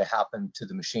what needs to happen to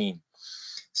the machine.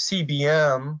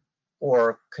 CBM,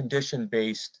 or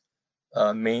condition-based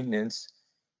maintenance,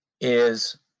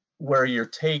 is where you're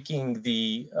taking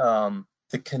the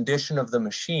condition of the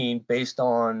machine based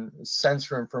on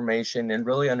sensor information and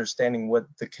really understanding what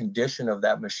the condition of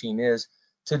that machine is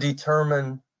to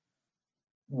determine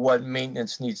what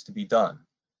maintenance needs to be done.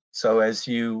 So as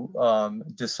you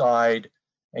decide,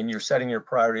 and you're setting your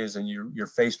priorities and you're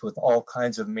faced with all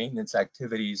kinds of maintenance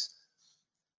activities,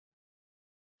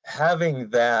 having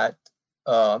that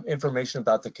information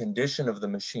about the condition of the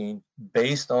machine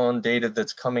based on data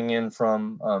that's coming in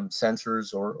from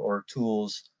sensors or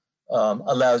tools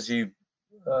allows you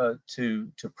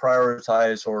to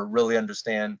prioritize or really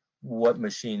understand what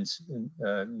machines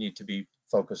need to be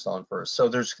focused on first. So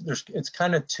it's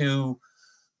kind of two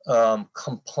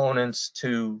components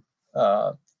to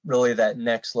really that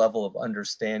next level of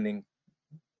understanding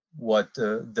what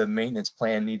the maintenance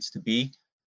plan needs to be.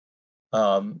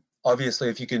 Obviously,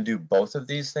 if you can do both of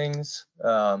these things,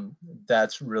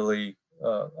 that's really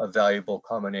a valuable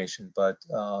combination. But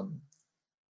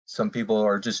some people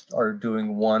are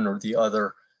doing one or the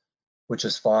other, which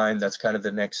is fine. That's kind of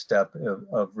the next step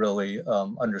of really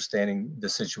understanding the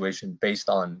situation based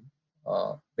on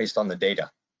the data.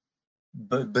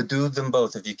 But do them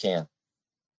both if you can.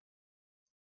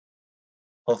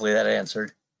 Hopefully that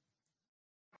answered.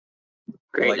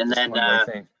 Great. Like and then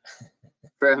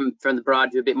from the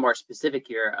broad to a bit more specific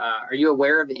here, are you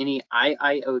aware of any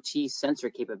IIoT sensor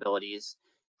capabilities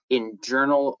in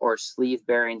journal or sleeve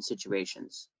bearing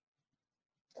situations?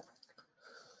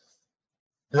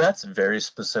 That's very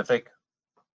specific.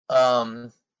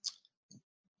 But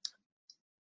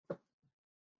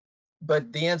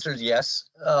the answer is yes,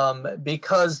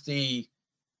 because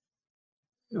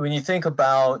when you think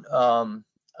about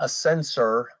a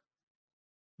sensor,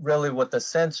 really what the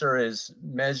sensor is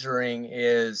measuring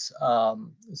is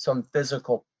some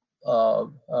physical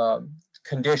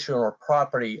condition or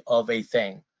property of a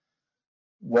thing,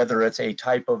 whether it's a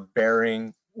type of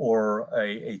bearing or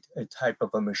a type of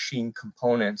a machine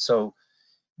component. So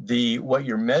what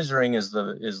you're measuring is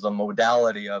the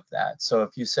modality of that. So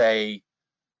if you say,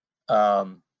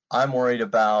 I'm worried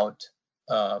about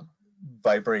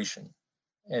vibration,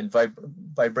 and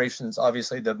vibration is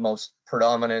obviously the most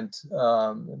predominant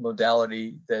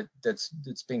modality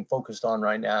that's being focused on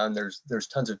right now, and there's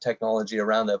tons of technology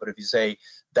around that. But if you say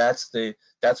that's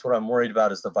what I'm worried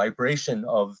about is the vibration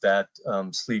of that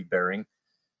sleeve bearing,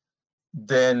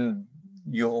 then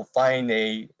you'll find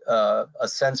a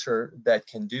sensor that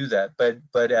can do that.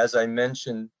 But as I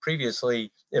mentioned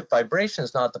previously, if vibration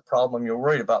is not the problem, you're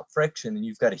worried about friction and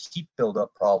you've got a heat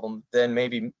buildup problem, then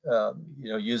maybe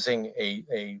using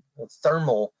a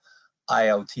thermal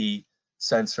IoT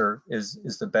sensor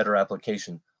is the better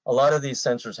application. A lot of these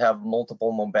sensors have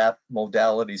multiple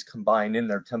modalities combined in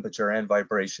their temperature and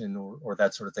vibration or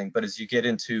that sort of thing. But as you get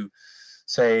into,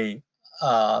 say,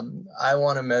 I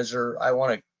want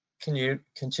to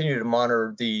continue to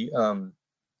monitor the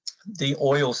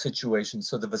oil situation,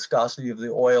 so the viscosity of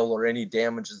the oil or any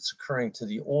damage that's occurring to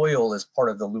the oil as part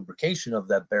of the lubrication of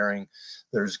that bearing.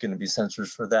 There's going to be sensors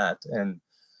for that, and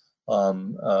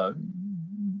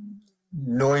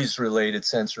noise-related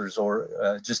sensors,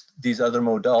 or just these other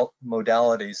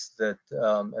modalities that,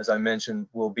 as I mentioned,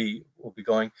 will be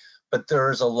going. But there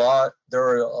are a lot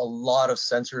of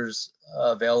sensors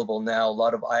available now, a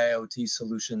lot of IoT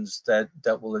solutions that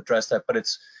will address that. But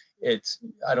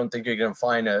I don't think you're going to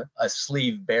find a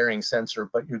sleeve bearing sensor,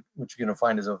 but what you're going to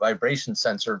find is a vibration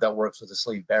sensor that works with a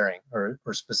sleeve bearing or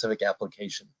specific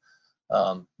application.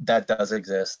 That does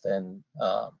exist, and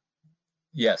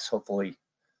yes, hopefully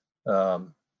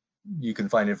you can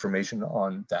find information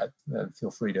on that.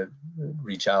 Feel free to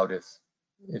reach out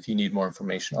if you need more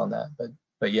information on that.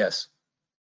 But yes,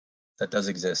 that does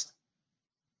exist.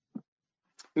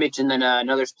 Mitch, and then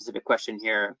another specific question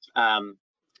here.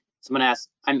 Someone asked,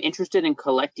 I'm interested in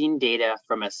collecting data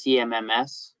from a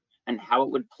CMMS and how it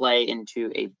would play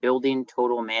into a building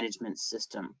total management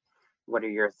system. What are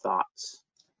your thoughts?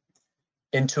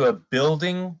 Into a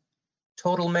building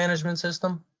total management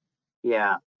system?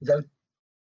 Yeah.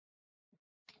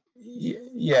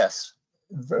 Yes.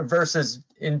 Versus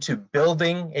into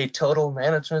building a total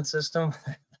management system?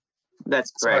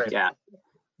 That's correct. Sorry.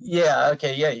 Yeah.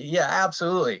 Okay. Yeah.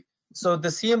 Absolutely. So the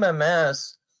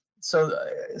CMMS. So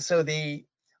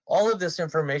all of this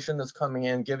information that's coming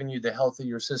in, giving you the health of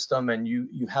your system, and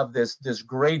you have this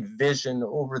great vision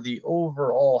over the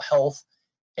overall health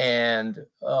and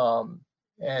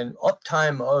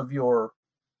uptime of your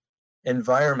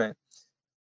environment.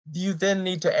 You then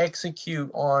need to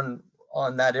execute on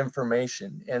that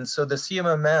information, and so the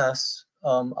CMMS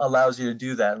allows you to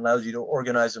do that, allows you to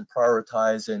organize and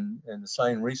prioritize and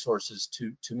assign resources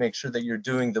to make sure that you're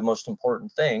doing the most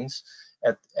important things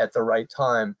at the right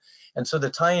time. And so the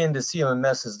tie-in to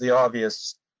CMMS is the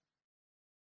obvious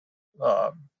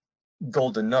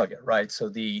golden nugget, right? So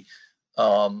this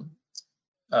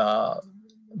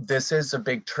is a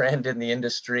big trend in the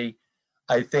industry.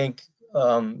 I think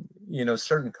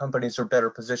certain companies are better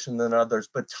positioned than others,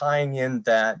 but tying in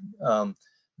that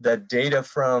that data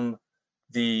from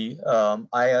the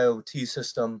IIoT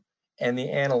system and the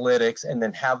analytics, and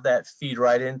then have that feed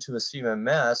right into a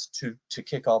CMMS to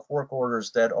kick off work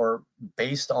orders that are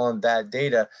based on that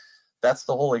data. That's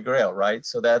the holy grail, right?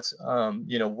 So that's,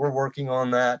 we're working on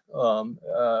that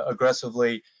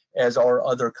aggressively, as are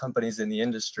other companies in the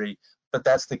industry. But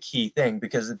that's the key thing,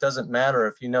 because it doesn't matter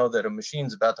if you know that a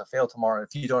machine's about to fail tomorrow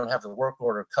if you don't have the work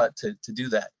order cut to do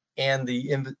that, and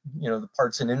the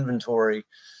parts in inventory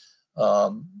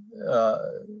to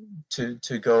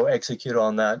go execute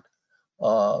on that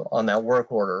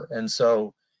work order. And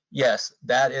so, yes,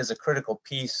 that is a critical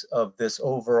piece of this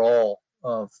overall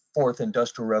fourth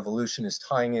industrial revolution, is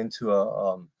tying into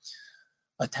a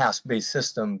task-based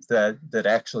system that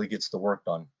actually gets the work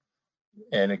done.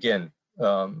 And again,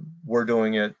 we're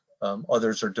doing it.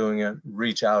 Others are doing it.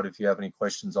 Reach out if you have any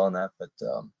questions on that. But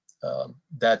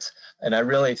that's, and I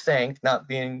really think, not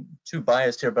being too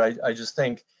biased here, but I just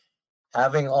think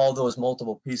having all those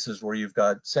multiple pieces where you've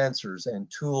got sensors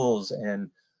and tools and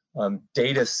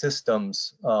data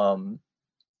systems,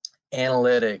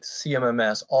 analytics,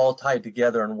 CMMS, all tied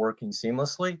together and working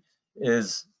seamlessly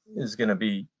is going to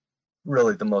be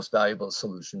really the most valuable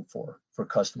solution for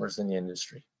customers in the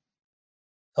industry.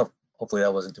 Hopefully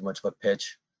that wasn't too much of a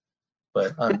pitch,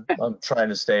 but I'm trying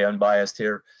to stay unbiased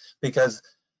here, because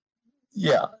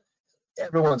yeah,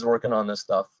 everyone's working on this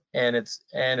stuff, and it's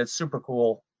super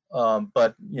cool.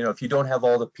 But if you don't have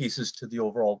all the pieces to the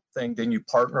overall thing, then you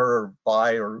partner or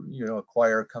buy or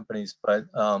acquire companies. But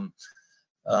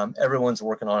everyone's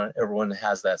working on it. Everyone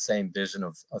has that same vision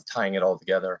of tying it all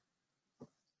together.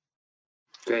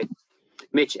 Great,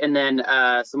 Mitch. And then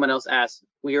someone else asked,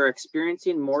 we are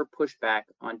experiencing more pushback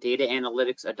on data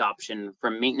analytics adoption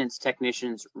from maintenance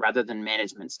technicians rather than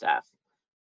management staff,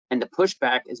 and the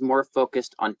pushback is more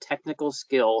focused on technical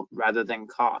skill rather than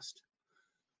cost.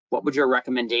 What would your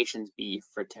recommendations be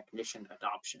for technician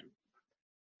adoption?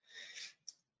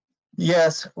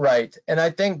 Yes, right. And I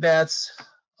think that's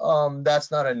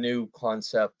not a new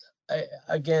concept.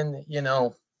 Again,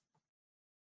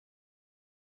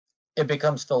 it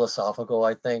becomes philosophical,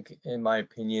 I think, in my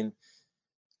opinion.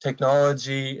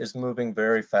 Technology is moving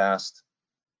very fast,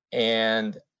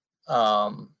 and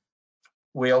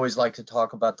we always like to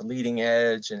talk about the leading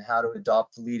edge and how to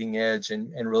adopt the leading edge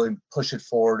and really push it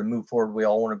forward and move forward. We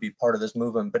all want to be part of this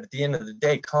movement, but at the end of the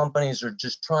day, companies are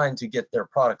just trying to get their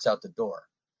products out the door,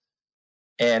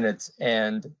 and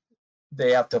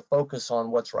they have to focus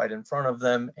on what's right in front of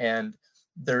them. And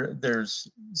there's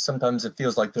sometimes it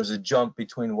feels like there's a jump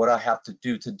between what I have to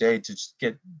do today to just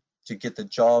get the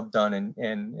job done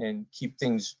and keep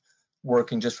things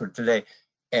working just for today,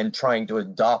 and trying to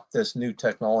adopt this new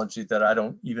technology that I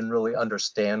don't even really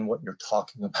understand what you're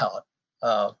talking about.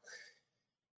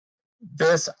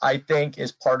 This, I think,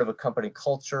 is part of a company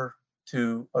culture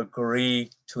to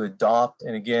agree to adopt.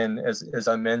 And again, as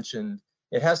I mentioned,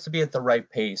 it has to be at the right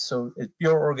pace. So if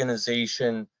your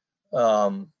organization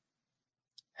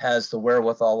has the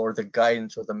wherewithal or the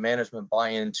guidance or the management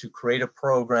buy-in to create a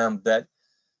program that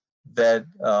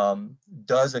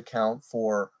does account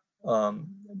for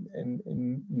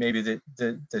and maybe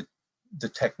the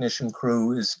technician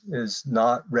crew is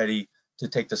not ready to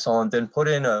take this on, then put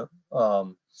in an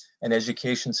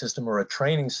education system or a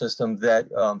training system that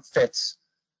fits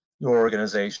your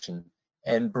organization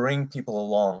and bring people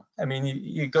along. I mean,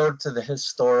 you go to the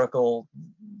historical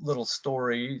little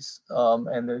stories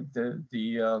and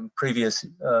the previous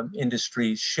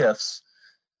industry shifts.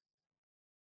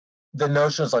 The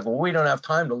notion is like, well, we don't have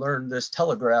time to learn this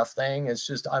telegraph thing. It's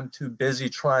just, I'm too busy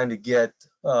trying to get,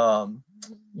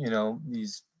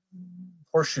 these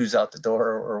horseshoes out the door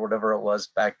or whatever it was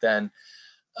back then.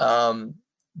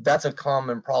 That's a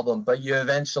common problem, but you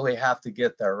eventually have to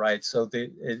get there, right? So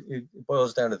it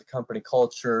boils down to the company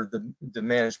culture, the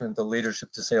management, the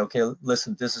leadership to say, okay,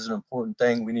 listen, this is an important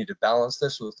thing. We need to balance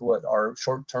this with what our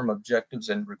short-term objectives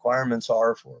and requirements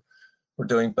are for we're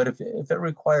doing. But if it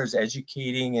requires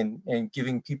educating and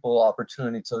giving people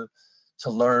opportunity to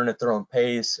learn at their own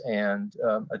pace and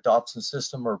adopt some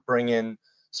system or bring in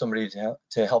somebody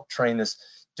to help train this,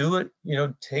 do it.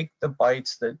 Take the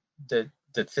bites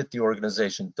that fit the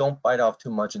organization. Don't bite off too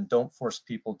much, and don't force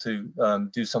people to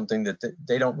do something that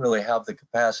they don't really have the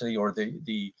capacity or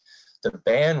the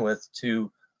bandwidth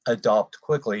to adopt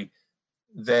quickly.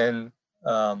 Then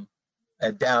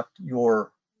adapt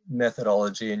your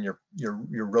methodology and your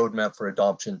roadmap for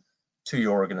adoption to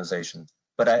your organization.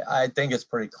 But I think it's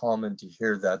pretty common to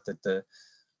hear that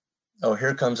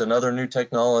here comes another new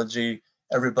technology.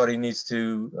 Everybody needs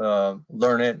to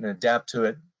learn it and adapt to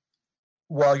it.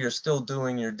 while you're still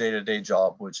doing your day-to-day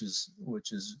job, which is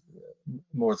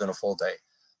more than a full day.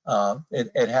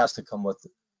 It has to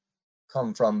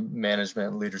come from management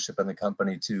and leadership in the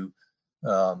company to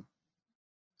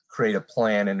create a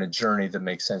plan and a journey that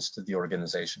makes sense to the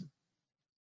organization.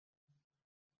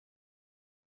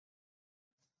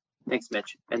 Thanks,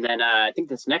 Mitch. And then I think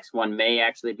this next one may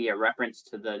actually be a reference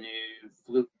to the new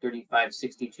Fluke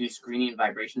 3562 screening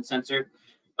vibration sensor.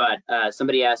 But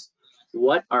somebody asked,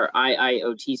 what are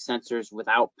IIoT sensors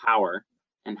without power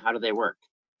and how do they work?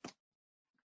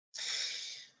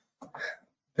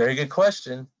 Very good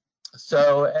question.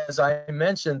 So as I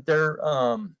mentioned,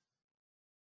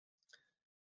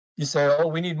 you say, oh,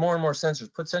 we need more and more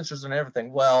sensors, put sensors on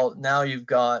everything. Well, now you've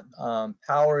got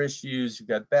power issues, you've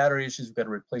got battery issues, you've got to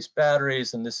replace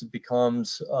batteries, and this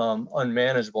becomes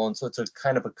unmanageable. And so it's a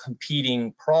kind of a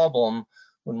competing problem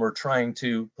when we're trying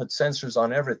to put sensors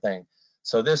on everything.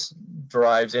 So this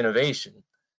drives innovation.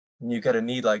 And you get a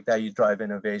need like that, you drive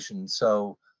innovation.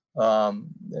 So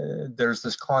there's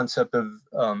this concept of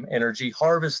energy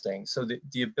harvesting. So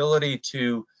the ability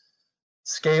to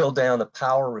scale down the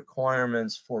power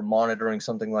requirements for monitoring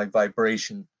something like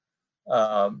vibration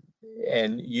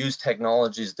and use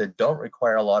technologies that don't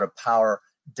require a lot of power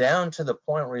down to the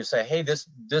point where you say, hey, this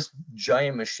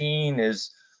giant machine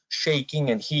is shaking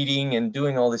and heating and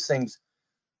doing all these things.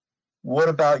 What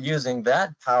about using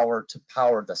that power to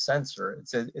power the sensor?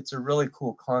 It's a really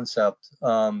cool concept.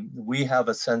 We have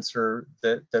a sensor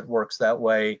that works that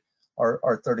way, our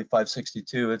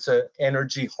 3562. It's an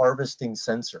energy harvesting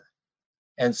sensor.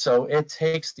 And so it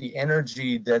takes the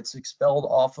energy that's expelled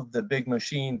off of the big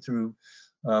machine through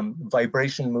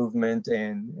vibration movement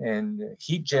and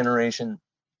heat generation.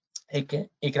 It can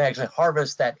actually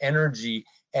harvest that energy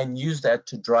and use that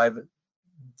to drive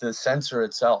the sensor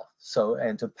itself. So,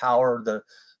 and to power the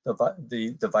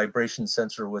vibration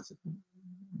sensor with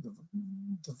the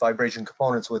vibration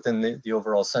components within the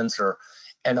overall sensor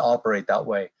and operate that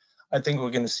way. I think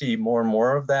we're going to see more and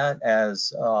more of that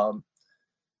as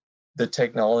the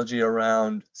technology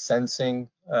around sensing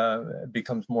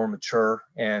becomes more mature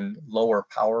and lower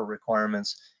power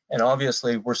requirements. And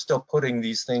obviously, we're still putting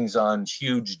these things on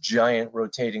huge, giant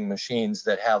rotating machines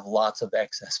that have lots of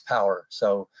excess power.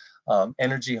 So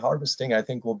energy harvesting, I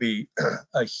think, will be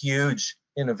a huge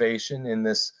innovation in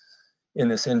this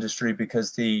industry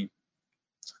because you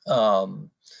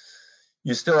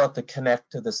still have to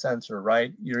connect to the sensor,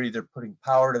 right? You're either putting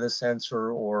power to the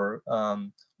sensor or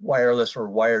wireless or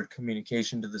wired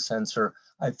communication to the sensor.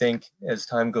 I think as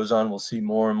time goes on, we'll see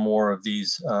more and more of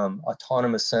these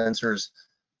autonomous sensors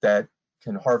that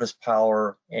can harvest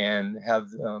power and have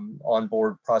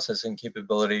onboard processing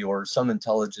capability or some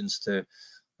intelligence to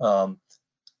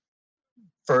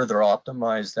further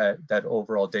optimize that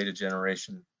overall data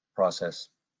generation process.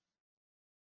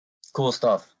 Cool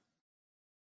stuff.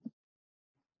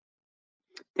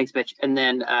 Thanks, Mitch. And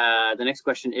then the next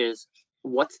question is,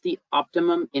 what's the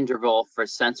optimum interval for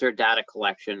sensor data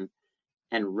collection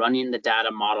and running the data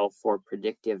model for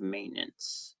predictive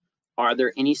maintenance? Are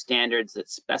there any standards that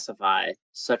specify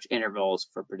such intervals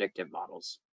for predictive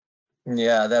models?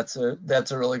 Yeah, that's a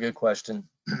really good question.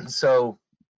 So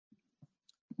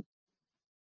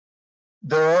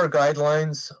there are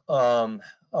guidelines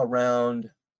around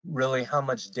really how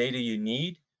much data you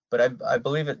need, but I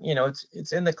believe it,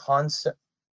 it's in the concept,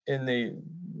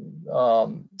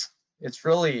 it's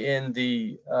really in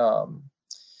the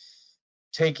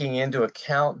taking into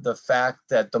account the fact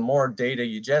that the more data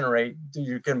you generate,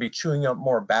 you're going to be chewing up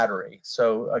more battery.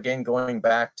 So again, going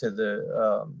back to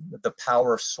the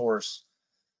power source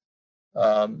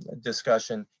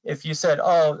discussion, if you said,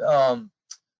 oh,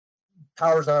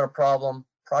 power's not a problem,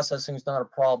 processing's not a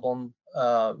problem,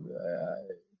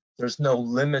 there's no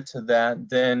limit to that,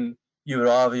 then you would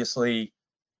obviously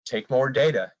take more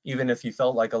data, even if you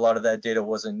felt like a lot of that data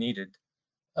wasn't needed.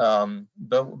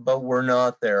 But we're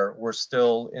not there. We're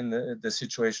still in the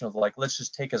situation of like, let's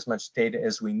just take as much data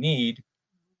as we need,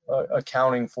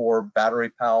 accounting for battery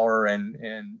power and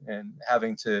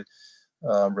having to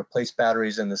replace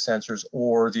batteries in the sensors,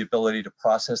 or the ability to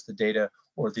process the data,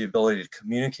 or the ability to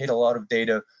communicate a lot of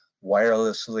data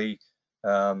wirelessly.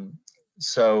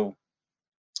 So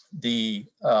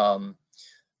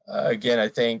again, I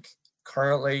think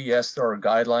currently, yes, there are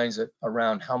guidelines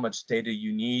around how much data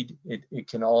you need. It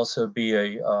can also be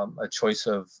a choice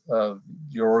of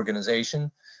your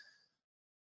organization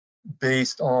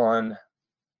based on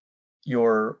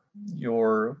your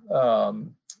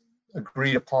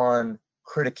agreed upon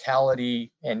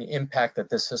criticality and impact that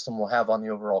this system will have on the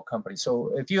overall company.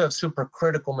 So if you have super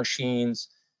critical machines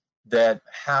that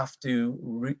have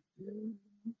to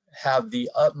have the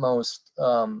utmost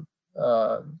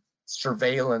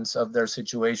surveillance of their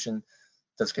situation,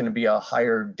 that's going to be a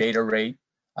higher data rate,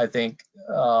 I think,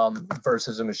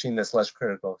 versus a machine that's less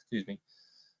critical. Excuse me.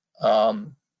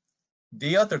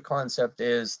 The other concept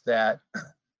is that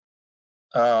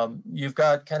you've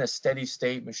got kind of steady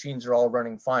state, machines are all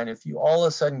running fine. If you all of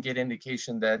a sudden get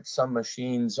indication that some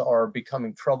machines are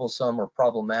becoming troublesome or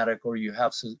problematic, or you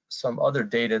have some other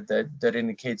data that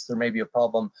indicates there may be a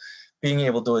problem, being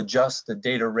able to adjust the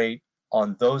data rate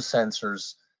on those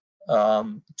sensors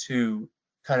to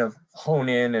kind of hone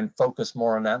in and focus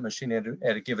more on that machine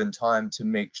at a given time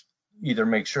to either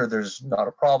make sure there's not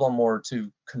a problem or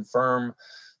to confirm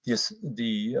the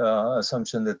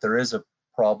assumption that there is a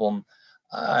problem,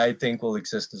 I think will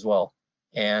exist as well.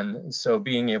 And so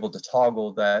being able to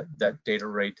toggle that data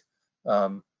rate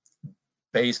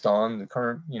based on the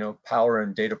current power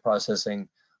and data processing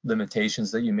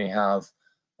limitations that you may have,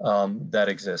 that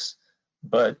exists.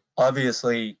 But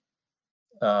obviously,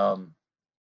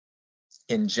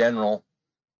 in general,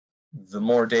 the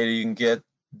more data you can get,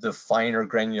 the finer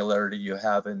granularity you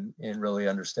have in really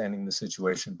understanding the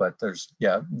situation. But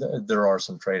there are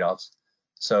some trade-offs.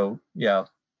 So yeah,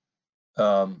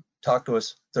 talk to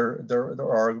us. There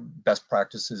are best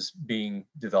practices being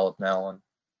developed now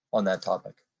on that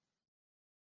topic.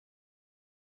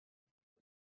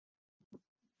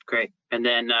 Great. And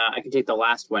then I can take the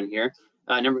last one here.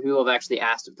 A number of people have actually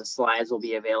asked if the slides will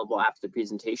be available after the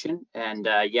presentation. And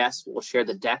yes, we'll share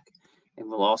the deck, and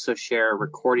we'll also share a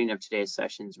recording of today's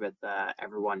sessions with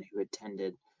everyone who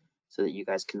attended, so that you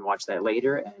guys can watch that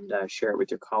later and share it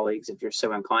with your colleagues if you're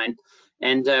so inclined.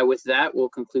 And with that, we'll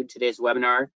conclude today's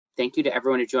webinar. Thank you to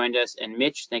everyone who joined us. And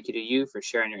Mitch, thank you to you for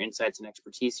sharing your insights and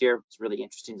expertise here. It's a really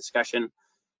interesting discussion.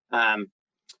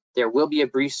 There will be a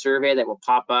brief survey that will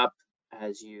pop up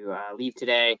as you leave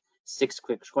today. 6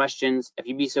 quick questions. If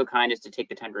you'd be so kind as to take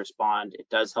the time to respond, it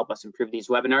does help us improve these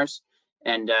webinars.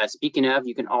 And speaking of,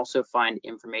 you can also find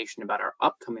information about our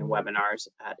upcoming webinars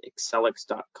at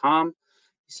accelix.com. You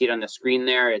see it on the screen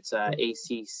there. It's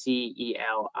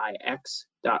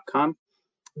accelix.com.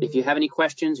 If you have any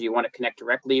questions or you want to connect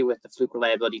directly with the Fluke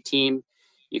Reliability team,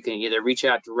 you can either reach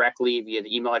out directly via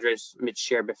the email address Mitch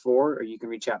shared before, or you can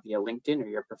reach out via LinkedIn or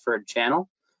your preferred channel.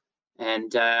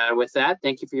 And with that,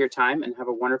 thank you for your time and have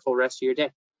a wonderful rest of your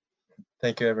day.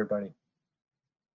 Thank you, everybody.